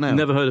looking it up now?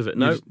 Never heard of it,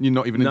 no. You're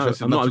not even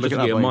interested I'm not enough to look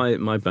it looking up, at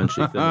my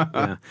Banshee thing.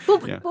 Yeah.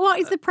 But what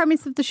is the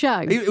premise of the show?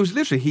 It was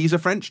literally, he's a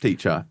French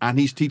teacher, and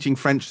he's teaching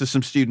French to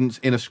some students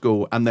in a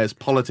school, and there's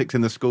politics in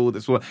the school.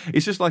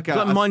 It's just like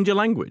Mind Your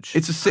Language.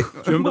 It's a sick...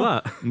 Do you remember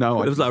that?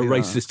 No, it was like a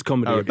racist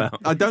comedy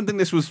about... I don't think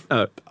this was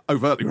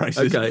overtly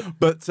racist. Okay.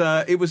 But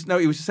it was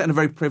set in a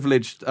very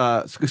privileged...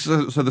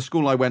 so the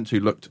school I went to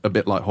looked a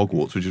bit like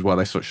Hogwarts, which is why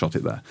they sort of shot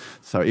it there.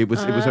 So it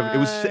was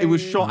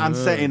shot and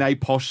set in a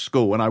posh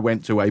school, and I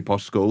went to a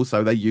posh school,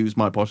 so they used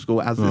my posh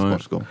school as this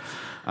posh school.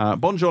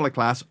 Bonjour La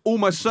Classe,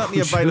 almost certainly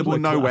available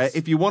nowhere.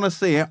 If you want to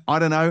see it, I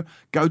don't know,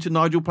 go to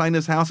Nigel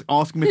Planer's house,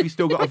 ask him if he's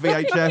still got a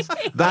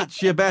VHS.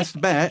 That's your best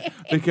bet,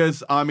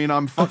 because, I mean,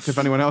 I'm fucked if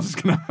anyone else is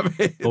going to have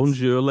it.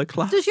 Bonjour La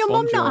Classe. Does your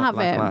mum not have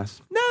it?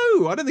 Classe.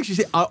 No, I don't think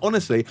she's...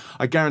 honestly,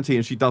 I guarantee,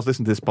 and she does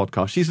listen to this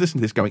podcast, she's listening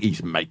to this going,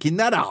 he's making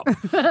that up.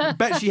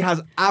 Bet she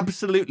has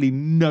absolutely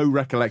no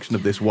recollection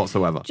of this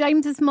whatsoever.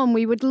 James's mum,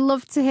 we would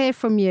love to hear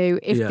from you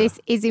if this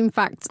is, in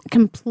fact,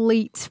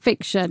 complete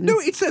fiction. No,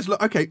 it says,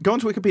 look, okay, go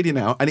onto Wikipedia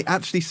now, and it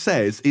actually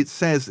says,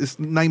 it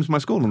names my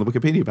school on the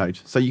Wikipedia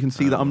page, so you can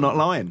see that I'm not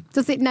lying.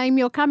 Does it name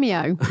your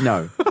cameo?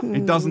 No,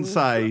 it doesn't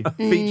say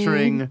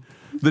featuring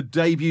the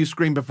debut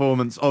screen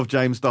performance of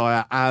James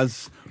Dyer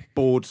as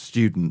bored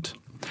student.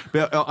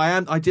 But I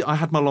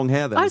had my long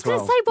hair then. I was going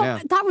to say,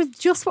 that was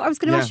just what I was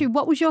going to ask you.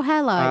 What was your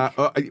hair like?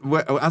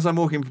 As I'm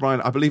walking from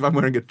mine, I believe I'm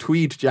wearing a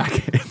tweed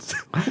jacket.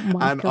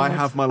 And I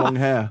have my long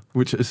hair,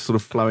 which is sort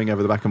of flowing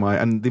over the back of my...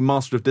 And the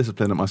master of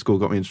discipline at my school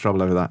got me into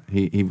trouble over that.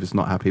 He was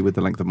not happy with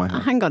the length of my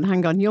hair. Hang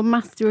on. Your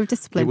master of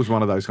discipline. It was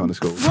one of those kind of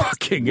schools.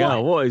 Fucking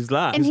hell, what is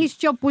that? And his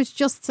job was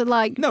just to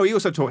like... No, he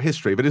also taught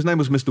history, but his name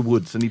was Mr.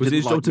 Woods, and he didn't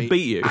his like job to me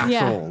beat you?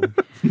 at all.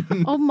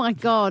 Oh my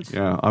God.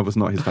 Yeah, I was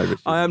not his favourite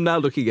student. I am now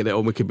looking at it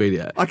on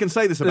Wikipedia. I can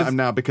say this about him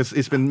now because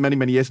it's been many,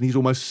 many years and he's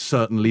almost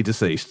certainly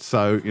deceased.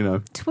 So, you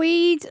know.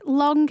 Tweed,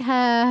 long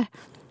hair.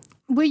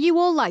 Were you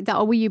all like that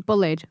or were you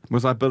bullied?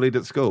 Was I bullied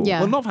at school? Yeah.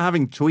 Well, not for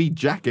having tweed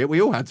jacket.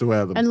 We all had to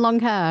wear them. And long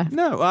hair?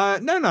 No.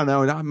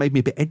 That made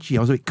me a bit edgy.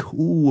 I was a bit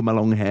cool with my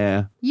long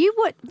hair. You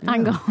would...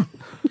 Hang on.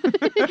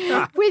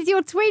 With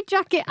your tweed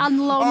jacket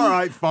and long... All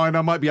right, fine.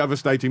 I might be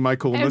overstating my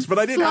coolness, but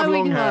I did have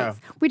long hair.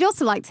 We'd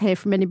also like to hear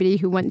from anybody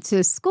who went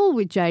to school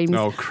with James.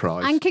 Oh,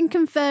 Christ. And can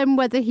confirm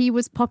whether he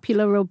was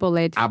popular or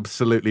bullied.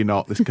 Absolutely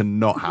not. This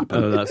cannot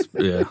happen.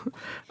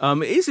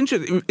 It is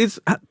interesting. It's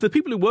the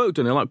people who worked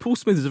on it, like Paul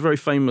Smith is a very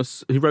famous...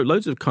 He wrote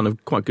loads of kind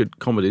of quite good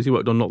comedies. He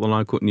worked on Not the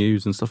Line Court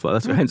News and stuff like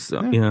that. So hence,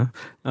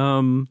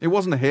 it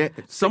wasn't a hit.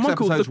 Someone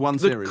called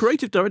the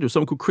creative director was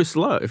someone called Chris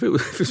Lowe. If it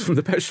was from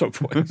the Pet Shop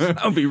Boys,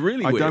 that would be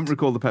really weird. I don't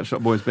recall the Pet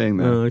Shop Boys being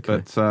there.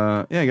 Okay.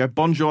 But you go.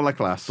 Bonjour La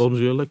Classe.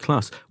 Bonjour La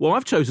Classe. Well,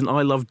 I've chosen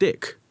I Love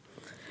Dick.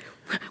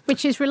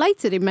 Which is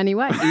related in many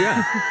ways.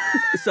 Yeah.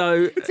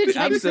 So to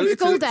James's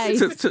school days.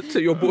 To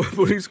your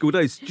boarding school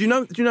days. Do you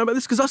know about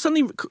this? Because that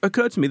suddenly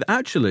occurred to me that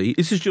actually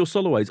this is Jill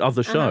Soloway's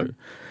other show.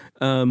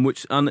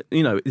 Which, and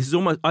you know, this is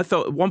almost. I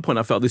felt at one point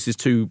this is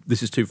too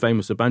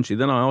famous a Banshee.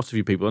 Then I asked a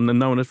few people, and then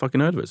no one had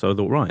fucking heard of it. So I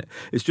thought, right,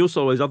 it's Jill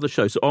Soloway's other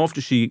show. So after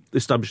she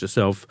established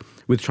herself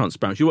with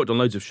Transparent, she worked on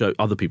loads of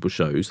other people's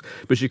shows,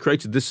 but she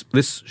created this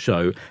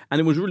show, and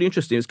it was really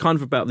interesting. It's kind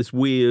of about this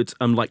weird,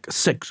 like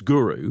sex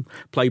guru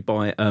played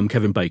by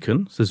Kevin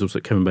Bacon. So there's also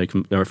Kevin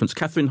Bacon reference.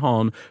 Catherine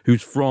Hahn,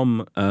 who's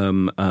from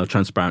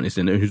Transparent, is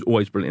in it, who's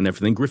always brilliant in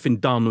everything. Griffin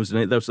Dunn was in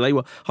it. So they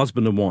were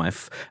husband and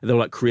wife. They were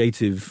like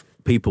creative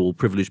people,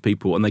 privileged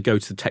people, and they go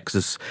to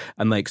Texas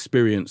and they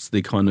experience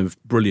the kind of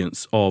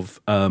brilliance of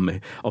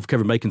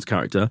Kevin Bacon's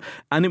character.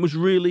 And it was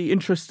really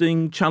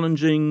interesting,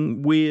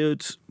 challenging,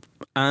 weird,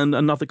 and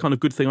another kind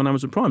of good thing on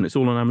Amazon Prime. It's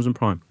all on Amazon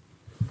Prime.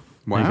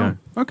 Wow.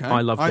 Okay.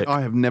 I love it.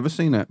 I have never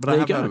seen it, but I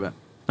have heard of it.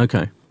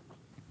 Okay.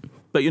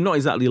 But you're not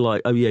exactly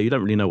like, oh yeah, you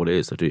don't really know what it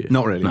is, do you?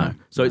 Not really, no.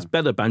 So it's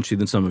better Banshee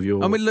than some of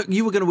your... I mean, look,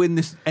 you were going to win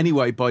this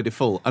anyway by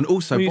default. And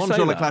also,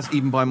 Bonjour La Classe,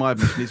 even by my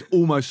admission, is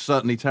almost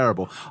certainly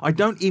terrible. I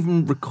don't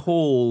even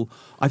recall...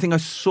 I think I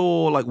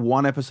saw like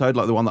one episode,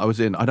 like the one that I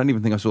was in. I don't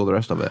even think I saw the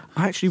rest of it.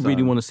 I actually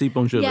really want to see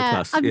Bonjour La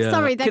Classe. I'm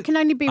sorry, there can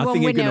only be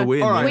one winner,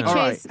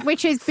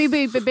 which is Boo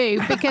Boo Boo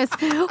Boo, because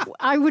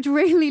I would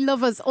really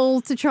love us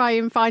all to try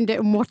and find it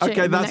and watch it.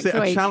 Okay, that's it.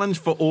 A challenge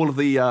for all of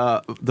the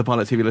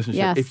Pilot TV listenership.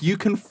 Yes. If you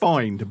can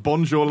find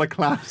Bonjour La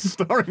Classe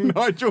starring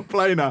Nigel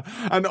Planer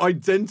and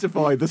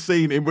identify the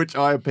scene in which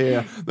I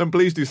appear, then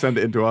please do send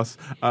it in to us.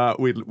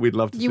 We'd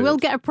love to see it. You will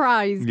get a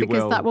prize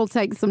because that will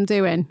take some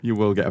doing. You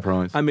will get a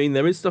prize. I mean,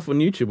 there is stuff on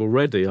YouTube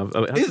already. It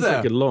hasn't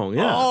taken long.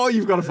 Yeah. Oh,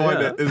 you've got to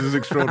find it. This is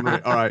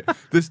extraordinary. All right.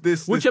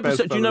 Which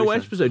episode? Do you know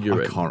what episode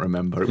you're in? I can't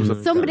remember. It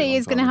was Somebody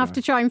is going to have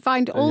to try and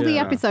find all the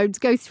episodes,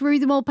 go through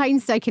them all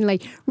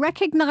painstakingly,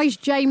 recognise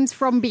James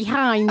from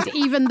behind,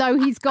 even though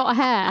he's got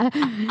hair.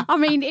 I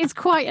mean, it's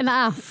quite an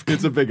ask.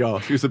 It's a big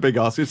ask. It's a big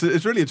ask.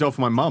 It's really a job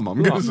for my mum,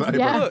 I'm going to say.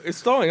 Yeah. Look, it's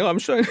starting. I'm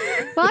showing.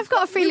 Well, I've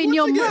got a feeling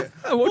you're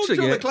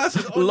watching it.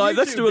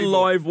 Let's do a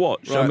live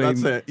watch. Right,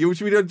 that's it.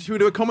 Should we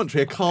do a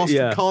commentary,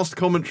 cast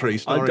commentary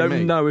starring me? I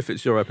don't know if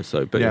it's your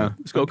episode, but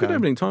it's got a good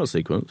opening title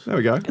sequence. There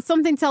we go.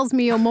 Something tells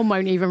me your mum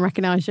won't even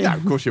recognise you. Yeah,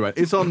 of course you won't.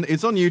 It's on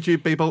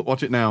YouTube, people.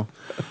 Watch it now.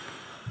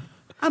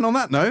 And on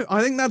that note,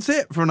 I think that's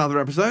it for another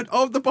episode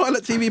of the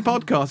Pilot TV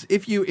podcast.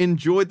 If you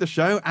enjoyed the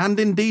show, and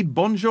indeed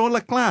Bonjour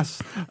La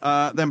Classe,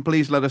 then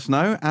please let us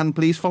know, and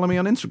please follow me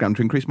on Instagram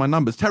to increase my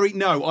numbers. Terry,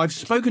 no, I've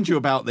spoken to you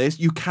about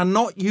this. You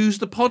cannot use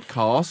the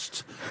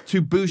podcast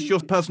to boost your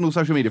personal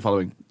social media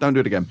following. Don't do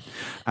it again.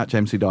 At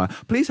James C. Dyer.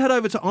 Please head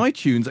over to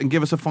iTunes and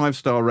give us a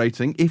 5-star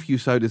rating if you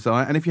so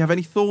desire. And if you have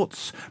any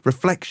thoughts,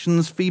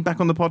 reflections,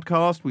 feedback on the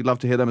podcast, we'd love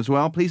to hear them as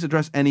well. Please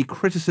address any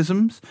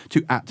criticisms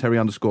to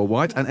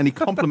 @Terry_White and any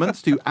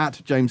compliments to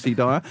 @James C.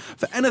 Dyer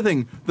for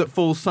anything that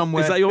falls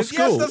somewhere. Is that your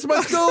school? Yes, that's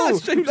my school.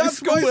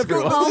 That's my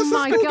school. Oh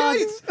my God.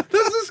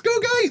 This is the school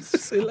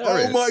gates.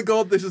 Oh my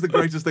God, this is the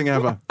greatest thing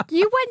ever.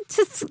 You went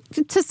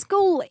to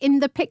school in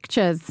the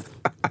pictures.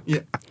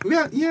 Yeah.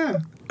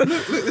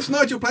 Look, this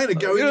Nigel Planer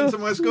going into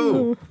my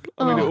school.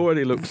 I mean, it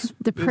already looks...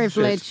 The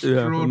privilege.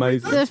 Yeah,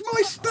 amazing. That's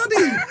my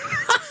study.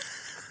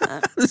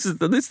 This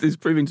is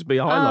proving to be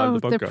a highlight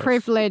of the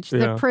podcast.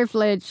 The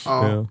privilege.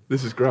 Oh,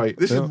 this is great.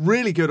 This is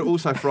really good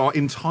also for our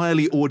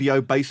entirely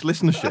audio-based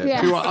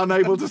listenership who are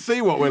unable to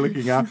see what we're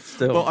looking at.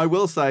 But I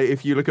will say,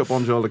 if you look at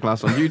Bonjour La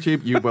Classe on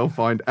YouTube, you will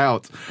find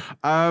out.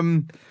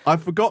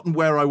 I've forgotten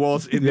where I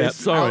was in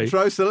this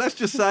outro, so let's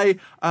just say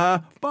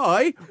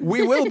bye.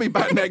 We will be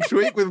back next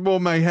week with more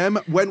mayhem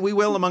when we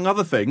will, among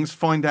other things,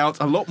 find out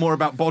a lot more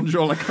about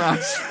Bonjour La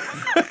Classe.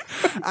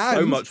 And,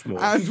 so much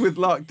more. And with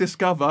luck,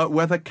 discover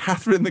whether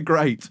Catherine the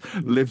Great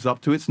lives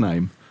up to its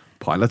name.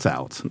 Pilot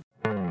out.